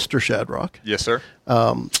 Mr. Shadrock. Yes, sir.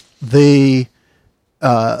 The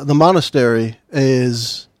monastery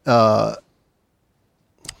is,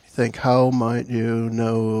 think, how might you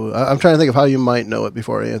know? I'm trying to think of how you might know it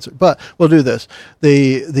before I answer. But we'll do this.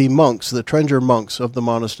 The monks, the Trenger monks of the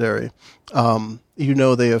monastery, you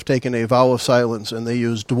know they have taken a vow of silence and they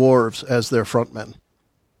use dwarves as their frontmen.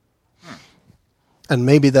 And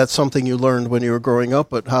maybe that's something you learned when you were growing up,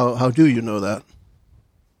 but how do you know that?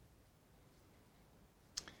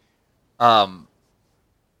 The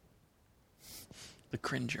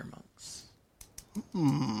Cringer monks.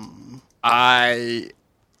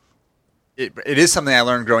 It is something I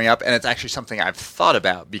learned growing up, and it's actually something I've thought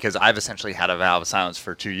about because I've essentially had a vow of silence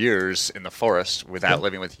for 2 years in the forest without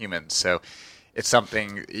living with humans. So it's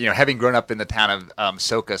something, having grown up in the town of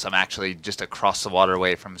Socus, I'm actually just across the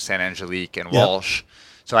waterway from St. Angelique and Walsh.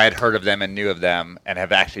 So I had heard of them and knew of them and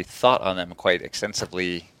have actually thought on them quite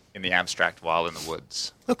extensively in the abstract while in the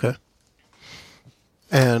woods. Okay.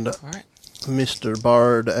 And All right. Mr.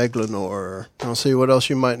 Bard Aglenor, I'll see what else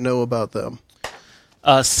you might know about them.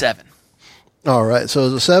 7. All right. So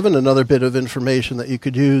as a 7, another bit of information that you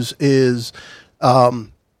could use is the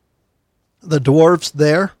dwarves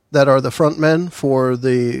there that are the front men for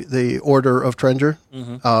the Order of Trenger.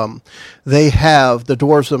 They have, the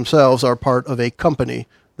dwarves themselves are part of a company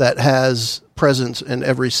that has presence in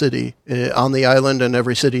every city on the island and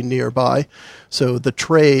every city nearby. So the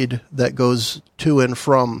trade that goes to and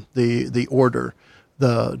from the Order,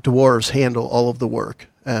 the dwarves handle all of the work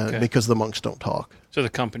because the monks don't talk. So the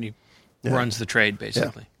company runs the trade,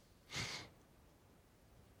 basically.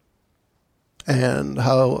 And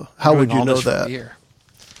how would you know that?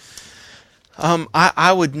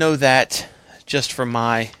 I would know that just from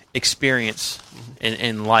my experience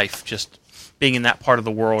in life, just being in that part of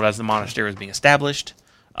the world as the monastery was being established.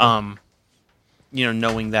 Knowing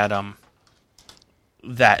that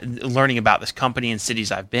that learning about this company and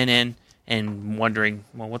cities I've been in, and wondering,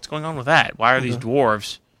 well, what's going on with that? Why are these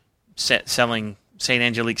dwarves selling St.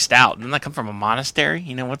 Angelique Stout? Doesn't that come from a monastery?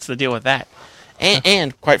 What's the deal with that?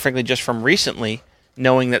 and quite frankly, just from recently,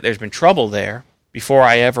 knowing that there's been trouble there, before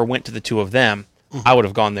I ever went to the two of them, I would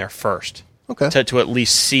have gone there first. Okay. To at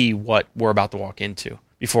least see what we're about to walk into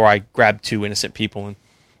before I grab two innocent people and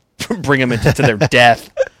bring them into their death.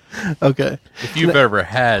 Okay. If you've ever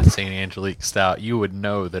had St. Angelique Stout, you would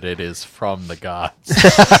know that it is from the gods.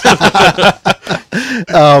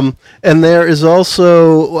 And there is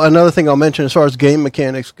also another thing I'll mention as far as game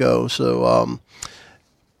mechanics go. So,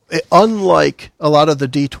 unlike a lot of the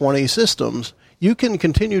D20 systems, you can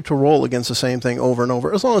continue to roll against the same thing over and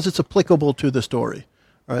over as long as it's applicable to the story.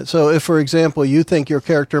 All right. So, if, for example, you think your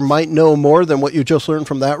character might know more than what you just learned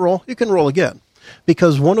from that roll, you can roll again.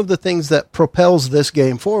 Because one of the things that propels this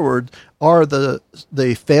game forward are the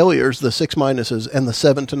failures, the 6 minuses, and the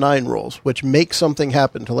 7 to 9 rolls, which make something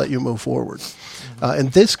happen to let you move forward. In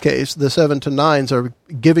this case, the 7 to 9s are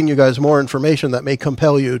giving you guys more information that may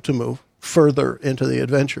compel you to move further into the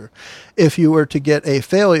adventure. If you were to get a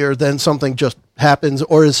failure, then something just happens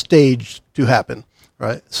or is staged to happen,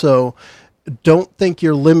 right? So don't think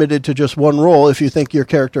you're limited to just one roll if you think your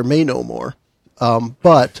character may know more.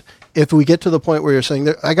 But if we get to the point where you're saying,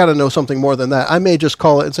 I got to know something more than that, I may just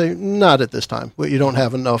call it and say, not at this time. You don't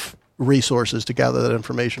have enough resources to gather that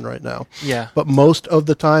information right now. Yeah. But most of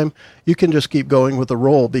the time, you can just keep going with the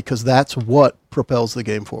roll because that's what propels the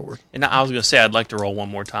game forward. And I was going to say I'd like to roll one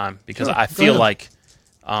more time because Sure, I go feel ahead.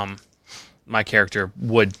 like my character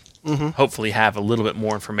would hopefully have a little bit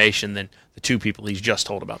more information than the two people he's just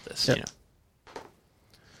told about this. Yep. You know.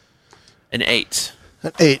 An 8.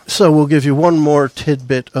 An 8. So we'll give you one more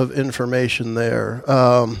tidbit of information there.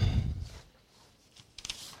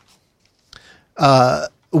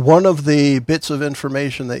 One of the bits of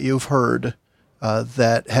information that you've heard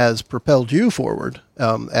that has propelled you forward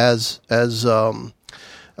as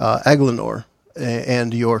Aglinor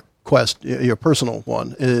and your quest, your personal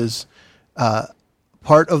one, is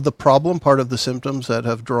part of the problem, part of the symptoms that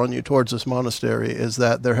have drawn you towards this monastery is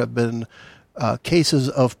that there have been cases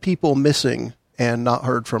of people missing and not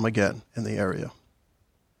heard from again in the area.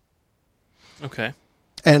 Okay.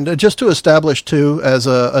 And just to establish, too, as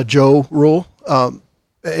a Joe rule,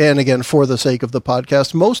 and again, for the sake of the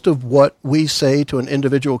podcast, most of what we say to an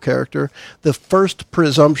individual character, the first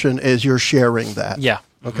presumption is you're sharing that. Yeah.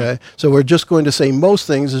 Okay? So we're just going to say most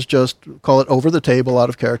things is just, call it over the table, out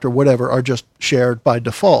of character, whatever, are just shared by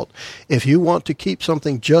default. If you want to keep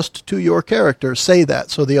something just to your character, say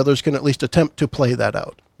that so the others can at least attempt to play that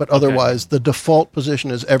out. But otherwise, the default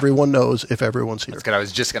position is everyone knows if everyone's here. That's good. I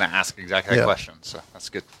was just going to ask exactly that question, so that's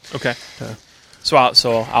good. Okay. So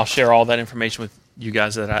I'll share all that information with you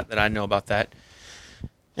guys that I know about that,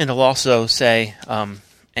 and I'll also say,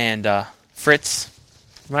 Fritz.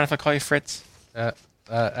 You mind if I call you Fritz?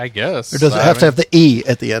 I guess. Or does it have to have the E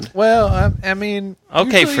at the end? Well, I mean...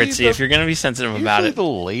 Okay, usually Fritzy, if you're going to be sensitive about it. the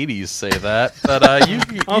ladies say that, but you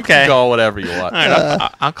Okay. can call whatever you want. All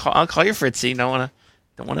right, I'll call you Fritzy. Don't want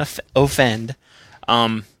to offend.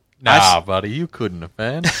 Nah, buddy, you couldn't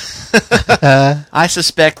offend. I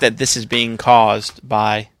suspect that this is being caused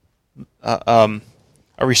by a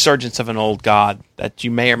resurgence of an old god that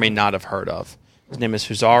you may or may not have heard of. His name is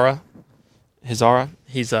Huzara.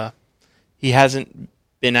 He hasn't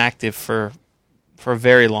been active for a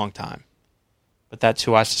very long time, but that's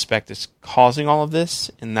who I suspect is causing all of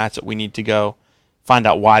this, and that's what we need to go find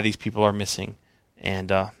out why these people are missing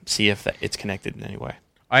and see if it's connected in any way.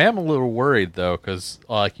 I am a little worried, though, because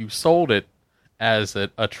you sold it as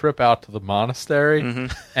a trip out to the monastery,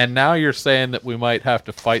 and now you're saying that we might have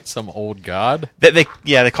to fight some old god? They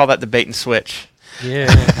call that the bait and switch. Yeah.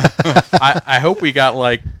 I hope we got,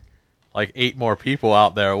 like 8 more people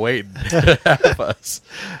out there waiting to help us.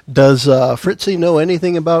 Does Fritzy know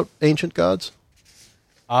anything about ancient gods?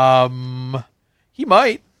 He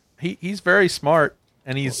might. He's very smart,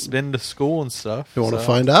 and he's been to school and stuff. You want to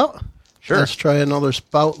find out? Sure. Let's try another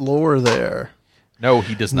spout lore there. No,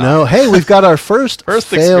 he does not. No. Hey, we've got our first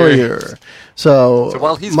failure. experience. So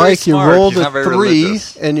while he's Mike, very smart, you rolled he's a not very 3,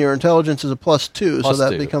 religious. and your intelligence is a +2, so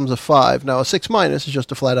that +2. becomes a 5. Now, a 6 minus is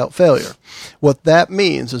just a flat-out failure. What that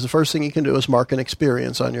means is the first thing you can do is mark an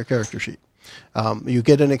experience on your character sheet. You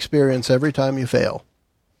get an experience every time you fail,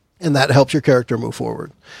 and that helps your character move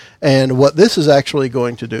forward. And what this is actually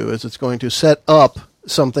going to do is it's going to set up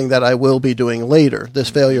something that I will be doing later. This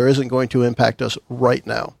failure isn't going to impact us right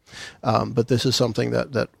now, but this is something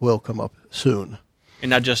that will come up soon. And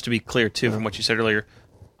now, just to be clear, too, from what you said earlier,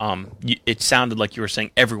 it sounded like you were saying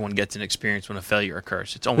everyone gets an experience when a failure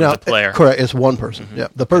occurs. It's only No, the player. correct. It's one person. Yeah,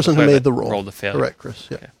 the person who player made the that roll. rolled the failure. Correct, Chris.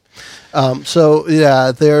 Yeah. Okay. So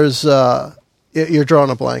yeah, there's you're drawing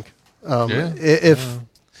a blank. If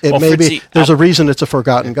it Well, may be. Fritzy, There's a reason it's a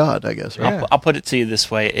forgotten god, I guess. Right? Yeah. I'll put it to you this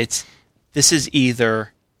way: this is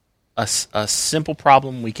either a simple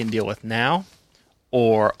problem we can deal with now,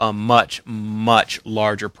 or a much, much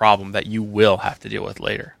larger problem that you will have to deal with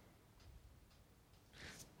later.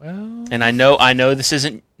 Well, And I know this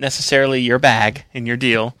isn't necessarily your bag and your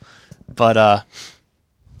deal, but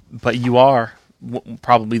you are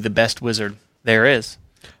probably the best wizard there is.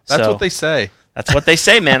 that's So, what they say. That's what they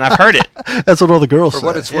say, man. I've heard it. That's what all the girls For say.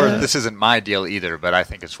 what it's worth, Yeah. this isn't my deal either, but I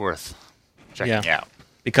think it's worth checking Yeah. out.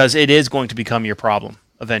 Because it is going to become your problem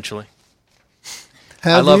eventually.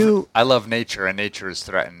 Have you? I love nature, and nature is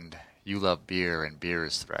threatened. You love beer, and beer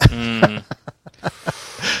is threatened.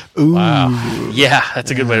 Ooh. Wow. Yeah, that's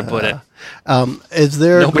a good way to put it. Is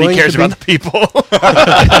there Nobody going cares to be, about the people.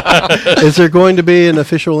 Is there going to be an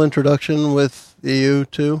official introduction with you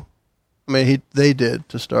too? I mean, they did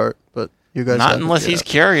to start, but you guys Not haven't unless yet. he's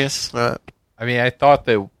curious. All right. I mean, I thought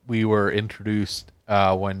that we were introduced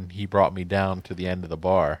when he brought me down to the end of the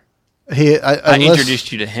bar. I Unless-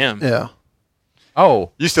 introduced you to him. Yeah,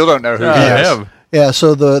 Oh, You still don't know who he yeah, is. him. yeah.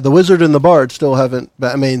 So the wizard and the bard still haven't.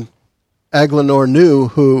 I mean, Aglinor knew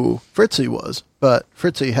who Fritzy was, but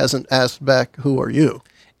Fritzy hasn't asked back, "Who are you?"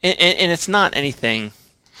 And it's not anything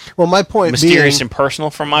Well, my point mysterious being, and personal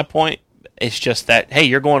from my point. It's just that, hey,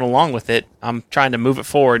 you're going along with it. I'm trying to move it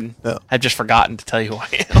forward. And Yeah. I've just forgotten to tell you who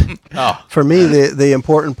I am. Oh, for me, the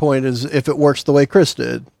important point is if it works the way Chris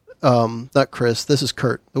did. Not Chris. This is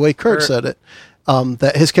Kurt. The way Kurt said it,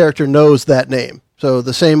 that his character knows that name. So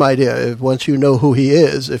the same idea. If once you know who he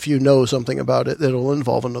is, if you know something about it, it'll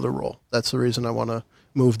involve another role. That's the reason I want to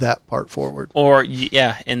move that part forward. Or,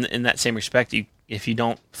 yeah, in that same respect, if you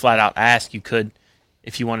don't flat out ask, you could,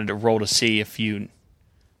 if you wanted to roll to see if you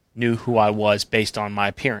knew who I was based on my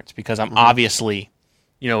appearance. Because I'm obviously,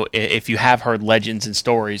 if you have heard legends and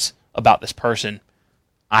stories about this person,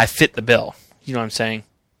 I fit the bill. You know what I'm saying?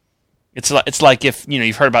 It's like if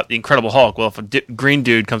you've heard about the Incredible Hulk. Well, if a green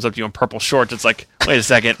dude comes up to you in purple shorts, it's like, wait a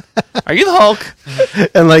second, are you the Hulk?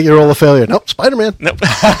 And like you roll a failure. Nope, Spider-Man. Nope.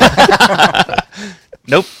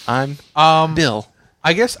 Nope. I'm Bill.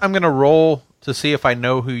 I guess I'm gonna roll to see if I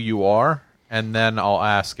know who you are, and then I'll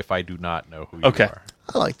ask if I do not know who you Okay. are.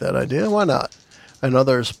 I like that idea. Why not?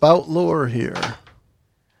 Another spout lore here.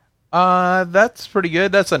 That's pretty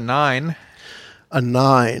good. That's a 9. A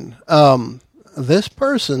 9. This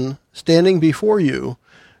person standing before you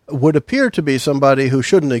would appear to be somebody who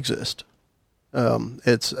shouldn't exist.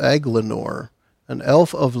 It's Aglinor, an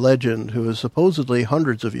elf of legend who is supposedly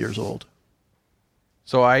hundreds of years old.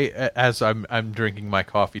 So as I'm drinking my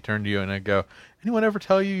coffee, turn to you and I go, anyone ever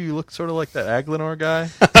tell you look sort of like that Aglinor guy?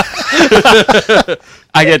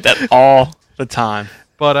 I get that all the time.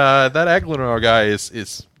 But that Aglinor guy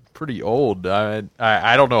is pretty old. I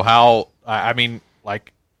don't know how. I mean,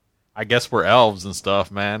 like, I guess we're elves and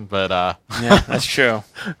stuff, man. But Yeah, that's true.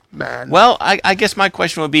 Man. Well, I guess my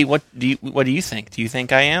question would be, what do you think? Do you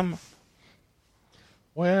think I am?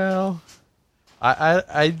 well,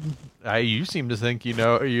 I you seem to think you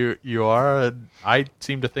are. And I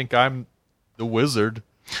seem to think I'm the wizard,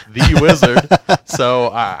 So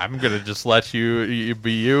I'm gonna just let you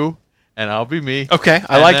be you, and I'll be me. Okay,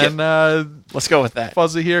 I like it. it. Let's go with that.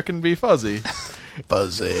 Fuzzy here can be fuzzy.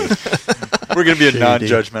 Buzzy. We're going to be a Shady.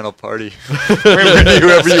 non-judgmental party. We're going to be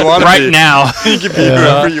whoever you want to Right be. now, You can be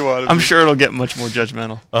whoever you want to be. I'm sure it'll get much more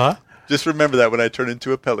judgmental. Just remember that when I turn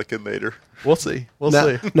into a pelican later. We'll see. We'll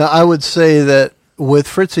Now, see. now, I would say that with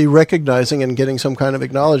Fritzy recognizing and getting some kind of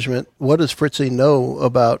acknowledgement, what does Fritzy know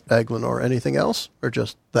about Aglinor? Anything else? Or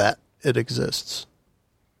just that it exists?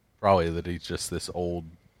 Probably that he's just this old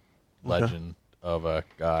legend of a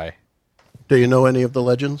guy. Do you know any of the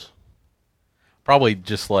legends? Probably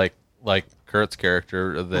just like Kurt's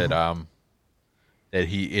character that that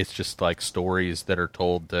it's just like stories that are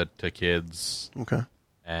told to kids Okay.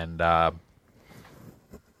 and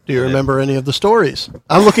Do you remember any of the stories?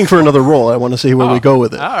 I'm looking for another role. I want to see where we go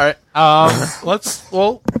with it. all right.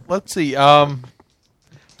 Let's see.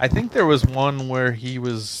 I think there was one where he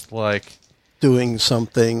was like Doing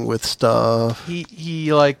something with stuff.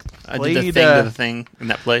 he like I played did the thing to the thing in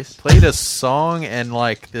that place. played a song and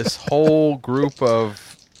like this whole group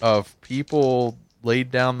of people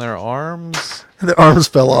laid down their arms. Their arms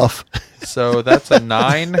fell off. So that's a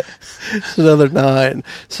 9. It's another 9.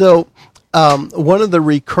 So one of the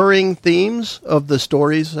recurring themes of the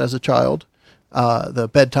stories as a child, the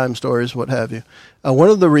bedtime stories, what have you, one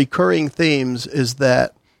of the recurring themes is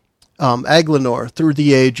that Aglinor, through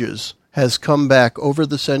the ages, has come back over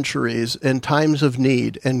the centuries in times of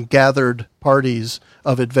need and gathered parties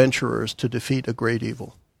of adventurers to defeat a great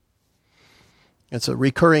evil. It's a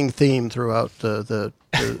recurring theme throughout the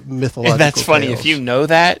mythological. And that's funny. tales. If you know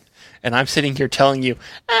that, and I'm sitting here telling you,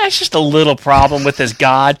 it's just a little problem with this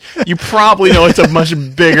god, you probably know it's a much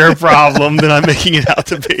bigger problem than I'm making it out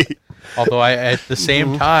to be. Although at the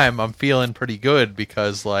same time, I'm feeling pretty good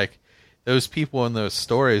because like those people in those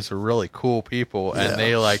stories are really cool people, and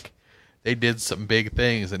they did some big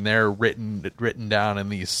things, and they're written down in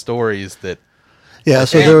these stories that. Yeah,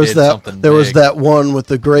 so there was that one with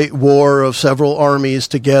the great war of several armies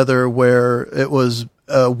together, where it was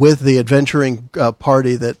with the adventuring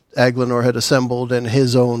party that Aglinor had assembled and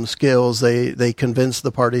his own skills. They convinced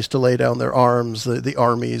the parties to lay down their arms. The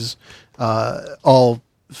armies all.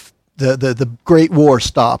 The Great War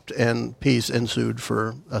stopped and peace ensued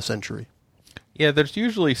for a century. Yeah, there's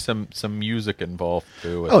usually some music involved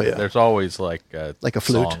too. Oh yeah, there's always like a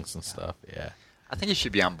flute songs and stuff. Yeah, I think you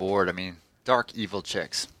should be on board. I mean, dark evil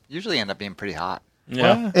chicks usually end up being pretty hot.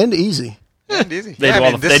 Yeah, and easy. And easy. They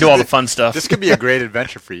do all the fun stuff. This could be a great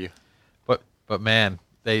adventure for you. But man,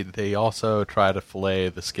 they also try to fillet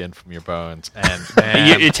the skin from your bones, and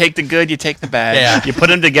man, you take the good, you take the bad. Yeah. You put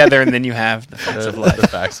them together, and then you have the facts of life. The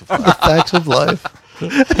facts of life. Facts of life.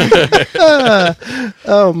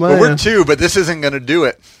 Oh man, Well, we're two, but this isn't going to do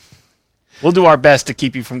it. We'll do our best to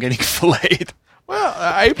keep you from getting filleted. Well,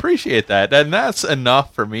 I appreciate that, and that's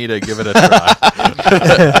enough for me to give it a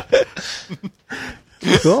try.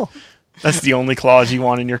 cool. That's the only clause you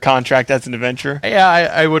want in your contract as an adventurer. Yeah,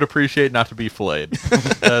 I would appreciate not to be filleted.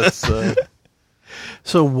 That's,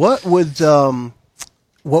 So what would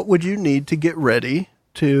you need to get ready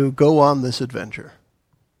to go on this adventure?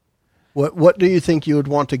 What do you think you would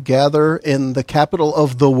want to gather in the capital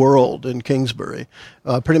of the world in Kingsbury?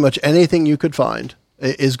 Pretty much anything you could find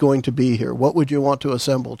is going to be here. What would you want to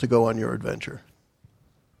assemble to go on your adventure?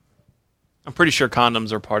 I'm pretty sure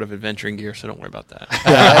condoms are part of adventuring gear, so don't worry about that.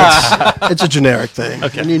 Yeah, it's a generic thing.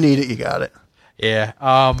 Okay. When you need it, you got it. yeah.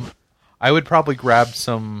 I would probably grab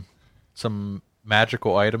some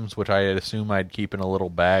magical items, which I assume I'd keep in a little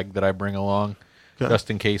bag that I bring along, Okay. just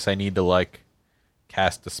in case I need to like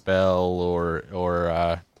cast a spell or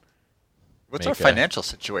What's make our a- financial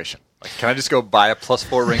situation? Like, can I just go buy a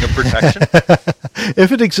 +4 ring of protection?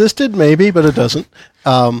 If it existed, maybe, but it doesn't.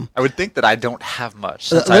 I would think that I don't have much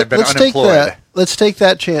since I've been Let's take unemployed. that. Let's take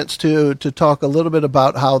that chance to talk a little bit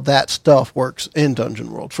about how that stuff works in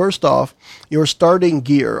Dungeon World. First off, your starting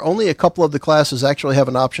gear. Only a couple of the classes actually have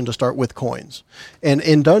an option to start with coins, and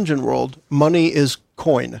in Dungeon World, money is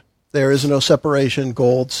coin. There is no separation,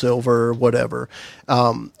 gold, silver, whatever.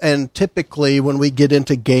 And typically, when we get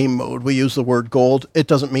into game mode, we use the word gold. It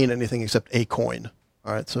doesn't mean anything except a coin.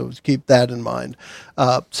 All right, so keep that in mind.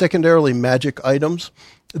 Secondarily, magic items.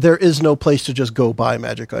 There is no place to just go buy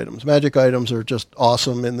magic items. Magic items are just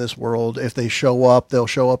awesome in this world. If they show up, they'll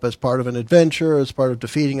show up as part of an adventure, as part of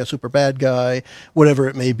defeating a super bad guy, whatever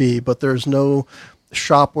it may be. But there's no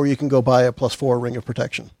shop where you can go buy a +4 ring of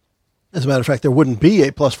protection. As a matter of fact, there wouldn't be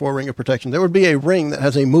a +4 ring of protection. There would be a ring that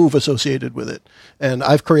has a move associated with it. And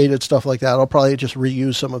I've created stuff like that. I'll probably just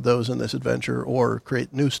reuse some of those in this adventure or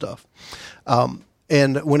create new stuff.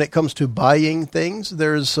 And when it comes to buying things,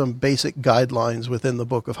 there's some basic guidelines within the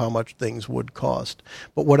book of how much things would cost.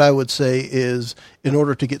 But what I would say is, in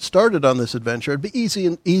order to get started on this adventure, it'd be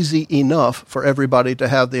easy enough for everybody to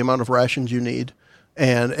have the amount of rations you need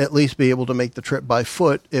and at least be able to make the trip by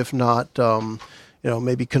foot, if not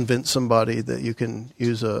maybe convince somebody that you can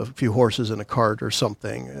use a few horses and a cart or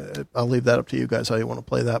something. I'll leave that up to you guys how you want to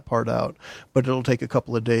play that part out. But it'll take a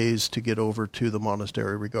couple of days to get over to the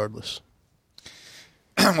monastery regardless.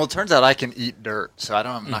 Well, it turns out I can eat dirt, so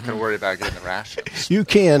I'm not going to worry about getting the rations. You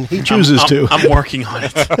can. He chooses to. I'm working on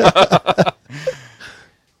it.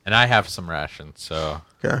 and I have some rations, so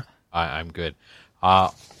Okay. I'm good.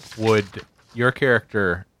 Would your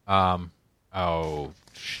character, Shadrock,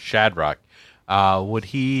 would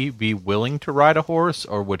he be willing to ride a horse,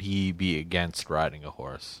 or would he be against riding a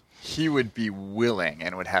horse? He would be willing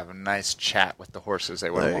and would have a nice chat with the horses.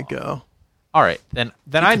 They would. There you go. All right, then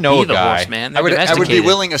I know Be a the guy. horse, man. I They're would be domesticated.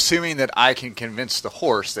 willing, assuming that I can convince the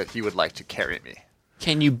horse that he would like to carry me.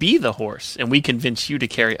 Can you be the horse, and we convince you to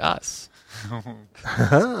carry us?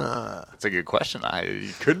 That's a good question. I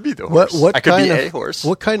could be the horse. What I could kind be of a horse.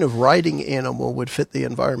 What kind of riding animal would fit the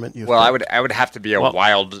environment you've Well, picked? I would have to be a Well-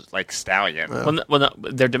 wild stallion.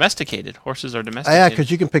 They're domesticated. Horses are Yeah, domesticated.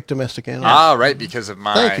 because you can pick domestic animals. Ah, right, because of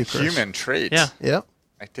my Thank you, Chris. human traits. Yeah. Yeah.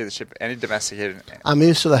 I take the ship any domesticated. I'm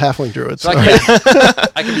used to the halfling druids. So I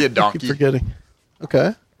can be a keep donkey. forgetting.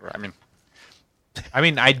 Okay. I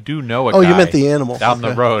mean, I do know a Oh, guy. you meant the animal. down the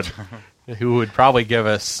Okay. road who would probably give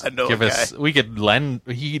us. I know give a us. We could lend.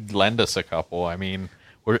 He'd lend us a couple. I mean,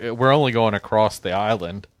 We're only going across the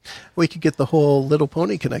island. We could get the whole Little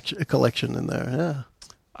Pony collection in there. Yeah.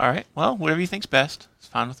 All right. Well, whatever you think's best. It's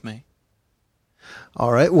fine with me.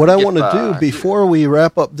 All right. What I want to do before we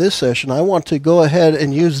wrap up this session, I want to go ahead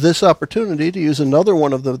and use this opportunity to use another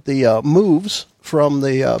one of the moves from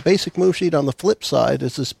the basic move sheet on the flip side.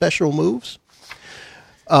 It's the special moves.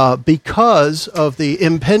 Because of the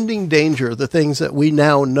impending danger, the things that we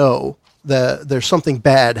now know that there's something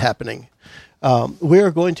bad happening, we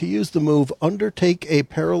are going to use the move Undertake a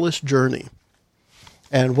Perilous Journey.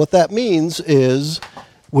 And what that means is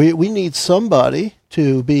we need somebody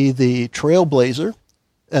to be the trailblazer,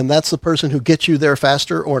 and that's the person who gets you there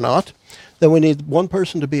faster or not. Then we need one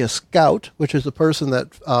person to be a scout, which is the person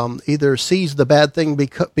that either sees the bad thing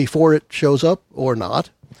before it shows up or not.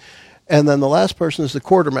 And then the last person is the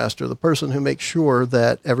quartermaster, the person who makes sure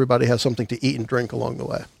that everybody has something to eat and drink along the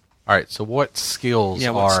way. All right, so what skills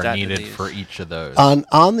are needed for each of those?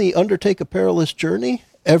 On the Undertake a Perilous Journey,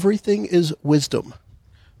 everything is wisdom.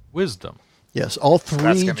 Wisdom. Yes, all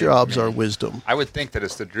three jobs are wisdom. I would think that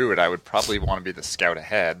as the druid, I would probably want to be the scout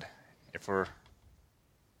ahead if we're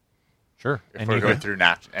going through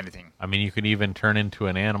anything. I mean, you could even turn into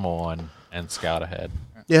an animal and scout ahead.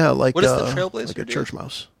 Yeah, like what is the trailblazer? Like a church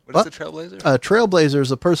mouse. What is the trailblazer? A trailblazer is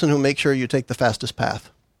the person who makes sure you take the fastest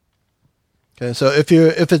path. Okay, so if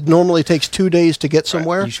it normally takes 2 days to get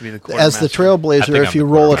somewhere, you should be the as the trailblazer, if you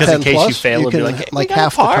roll a 10 plus, you fail, you can like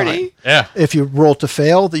half the time. Yeah. If you roll to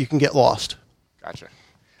fail, that you can get lost. Gotcha.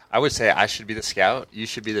 I would say I should be the scout, you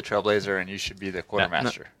should be the trailblazer, and you should be the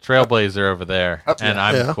quartermaster. Trailblazer over there, and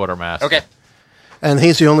I'm the quartermaster. Okay. And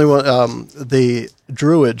he's the only one, the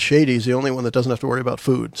druid, Shady's the only one that doesn't have to worry about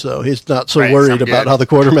food. So he's not so worried about how the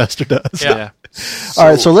quartermaster does. Yeah. All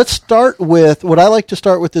right, so let's start with, what I like to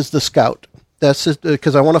start with is the scout. That's just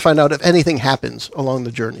because I want to find out if anything happens along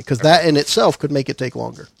the journey, because that in itself could make it take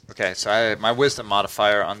longer. Okay, so my wisdom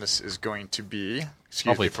modifier on this is going to be,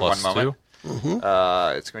 excuse me for one moment.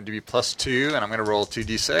 It's going to be +2, and I'm going to roll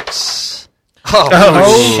 2d6.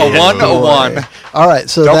 A 1, a 1. All right,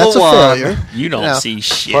 so Double that's a one. failure. You don't see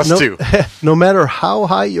shit. +2. No matter how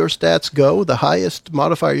high your stats go, the highest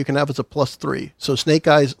modifier you can have is a +3. So Snake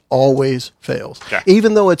Eyes always fails. Okay.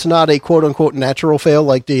 Even though it's not a quote-unquote natural fail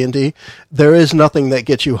like D&D, there is nothing that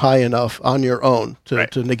gets you high enough on your own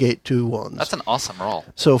to negate 2 ones. That's an awesome roll.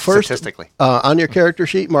 So first, statistically. On your character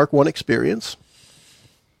sheet, mark 1 experience.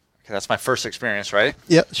 Okay, that's my first experience, right?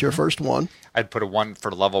 Yep, it's your first one. I'd put a 1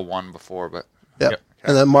 for level 1 before, but... Yep. Okay.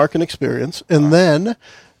 And then mark an experience. And then,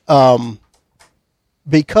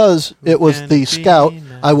 because it was the scout,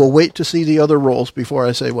 I will wait to see the other rolls before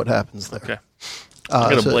I say what happens there. Okay. I'm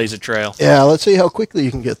going to blaze a trail. Yeah, let's see how quickly you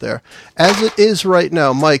can get there. As it is right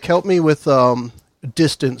now, Mike, help me with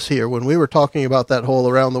distance here. When we were talking about that whole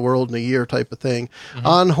around the world in a year type of thing,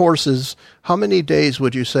 on horses, how many days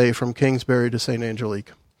would you say from Kingsbury to St.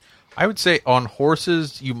 Angelique? I would say on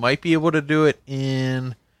horses, you might be able to do it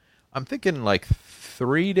in... I'm thinking like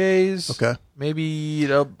 3 days. Okay. Maybe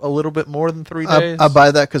a little bit more than 3 days. I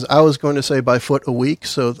buy that because I was going to say by foot a week,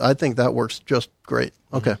 so I think that works just great.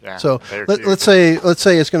 Okay. Yeah, so let's say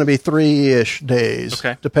it's going to be 3-ish days,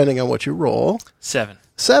 depending on what you roll. 7.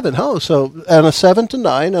 7. Oh, so on a 7 to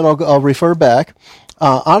 9, and I'll refer back.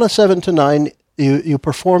 On a 7 to 9, you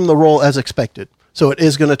perform the roll as expected. So it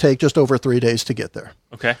is going to take just over 3 days to get there.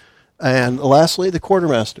 Okay. And lastly, the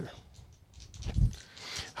quartermaster.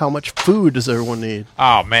 How much food does everyone need?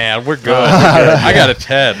 Oh, man, we're good. I got a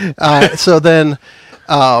 10. So then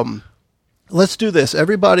let's do this.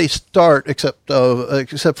 Everybody start, except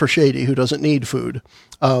for Shady, who doesn't need food.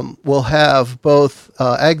 We'll have both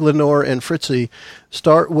Aglinor and Fritzy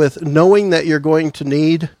start with knowing that you're going to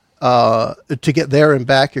need, to get there and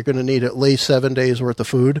back, you're going to need at least 7 days worth of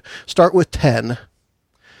food. Start with 10.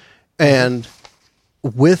 And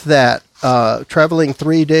with that, traveling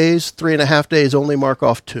 3 days, 3.5 days, only mark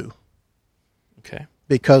off 2. Okay.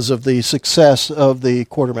 Because of the success of the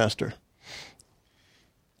quartermaster.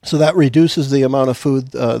 So that reduces the amount of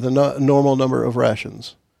food, the normal number of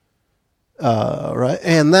rations. Right.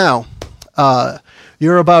 And now,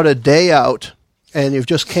 you're about a day out, and you've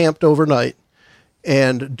just camped overnight.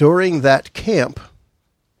 And during that camp,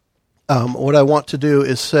 what I want to do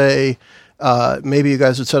is say... maybe you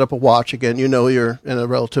guys would set up a watch again. You know you're in a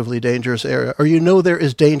relatively dangerous area, or you know there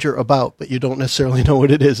is danger about, but you don't necessarily know what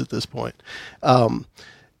it is at this point.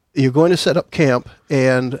 You're going to set up camp,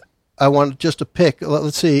 and I want just to pick,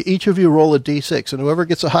 let's see, each of you roll a d6, and whoever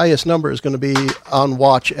gets the highest number is going to be on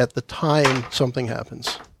watch at the time something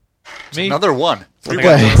happens. Me? Another 1.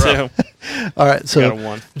 Okay. All right,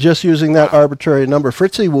 so just using that arbitrary number,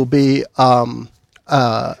 Fritzy will be...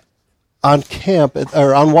 on camp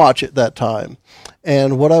or on watch at that time.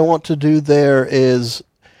 And what I want to do there is,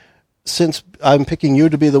 since I'm picking you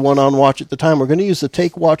to be the one on watch at the time, we're going to use the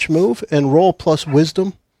take watch move and roll plus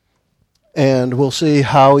wisdom, and we'll see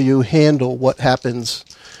how you handle what happens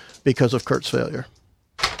because of Kurt's failure.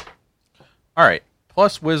 All right.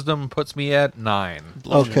 Plus wisdom puts me at 9.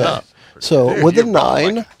 Okay. So with a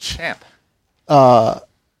 9, Like a champ.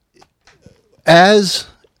 as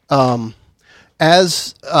the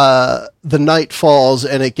night falls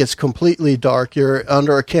and it gets completely dark, you're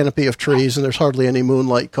under a canopy of trees and there's hardly any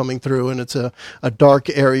moonlight coming through, and it's a dark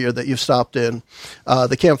area that you've stopped in.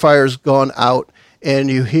 The campfire's gone out, and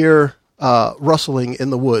you hear rustling in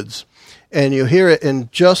the woods, and you hear it in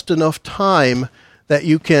just enough time that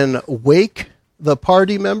you can wake the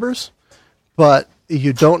party members, but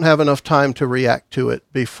you don't have enough time to react to it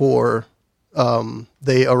before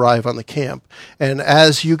they arrive on the camp. And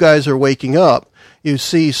as you guys are waking up, you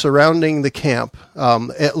see surrounding the camp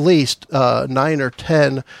at least 9 or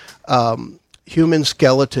 10 human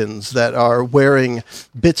skeletons that are wearing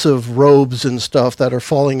bits of robes and stuff that are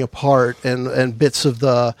falling apart, and bits of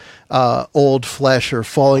the old flesh are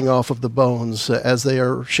falling off of the bones as they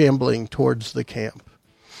are shambling towards the camp.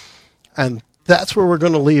 And that's where we're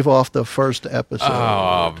going to leave off the first episode.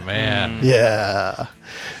 Oh, man. Yeah.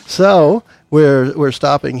 So we're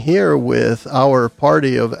stopping here with our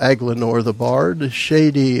party of Aglinor the Bard,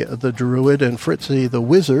 Shady the Druid, and Fritzy the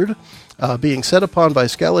Wizard being set upon by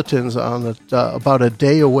skeletons on about a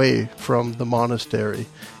day away from the monastery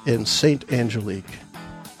in St. Angelique.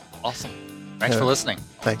 Awesome. Thanks for listening.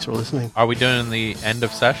 Thanks for listening. Are we doing the end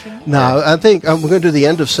of session? No, I think we're going to do the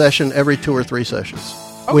end of session every 2 or 3 sessions.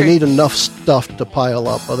 We Okay. need enough stuff to pile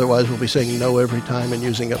up. Otherwise, we'll be saying no every time and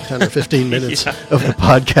using up 10 or 15 minutes of the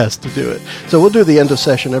podcast to do it. So we'll do the end of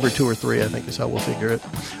session every 2 or 3, I think is how we'll figure it.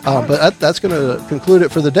 But that's going to conclude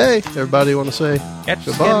it for the day. Everybody want to say Catch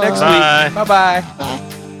you goodbye? again next Bye. week. Bye-bye.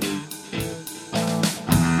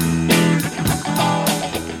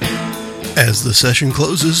 As the session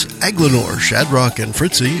closes, Aglinor, Shadrock, and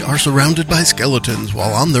Fritzy are surrounded by skeletons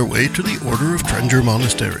while on their way to the Order of Trenger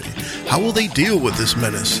Monastery. How will they deal with this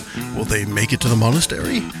menace? Will they make it to the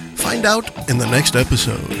monastery? Find out in the next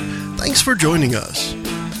episode. Thanks for joining us.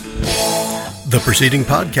 The preceding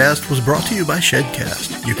podcast was brought to you by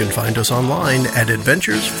Shedcast. You can find us online at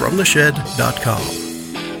adventuresfromtheshed.com.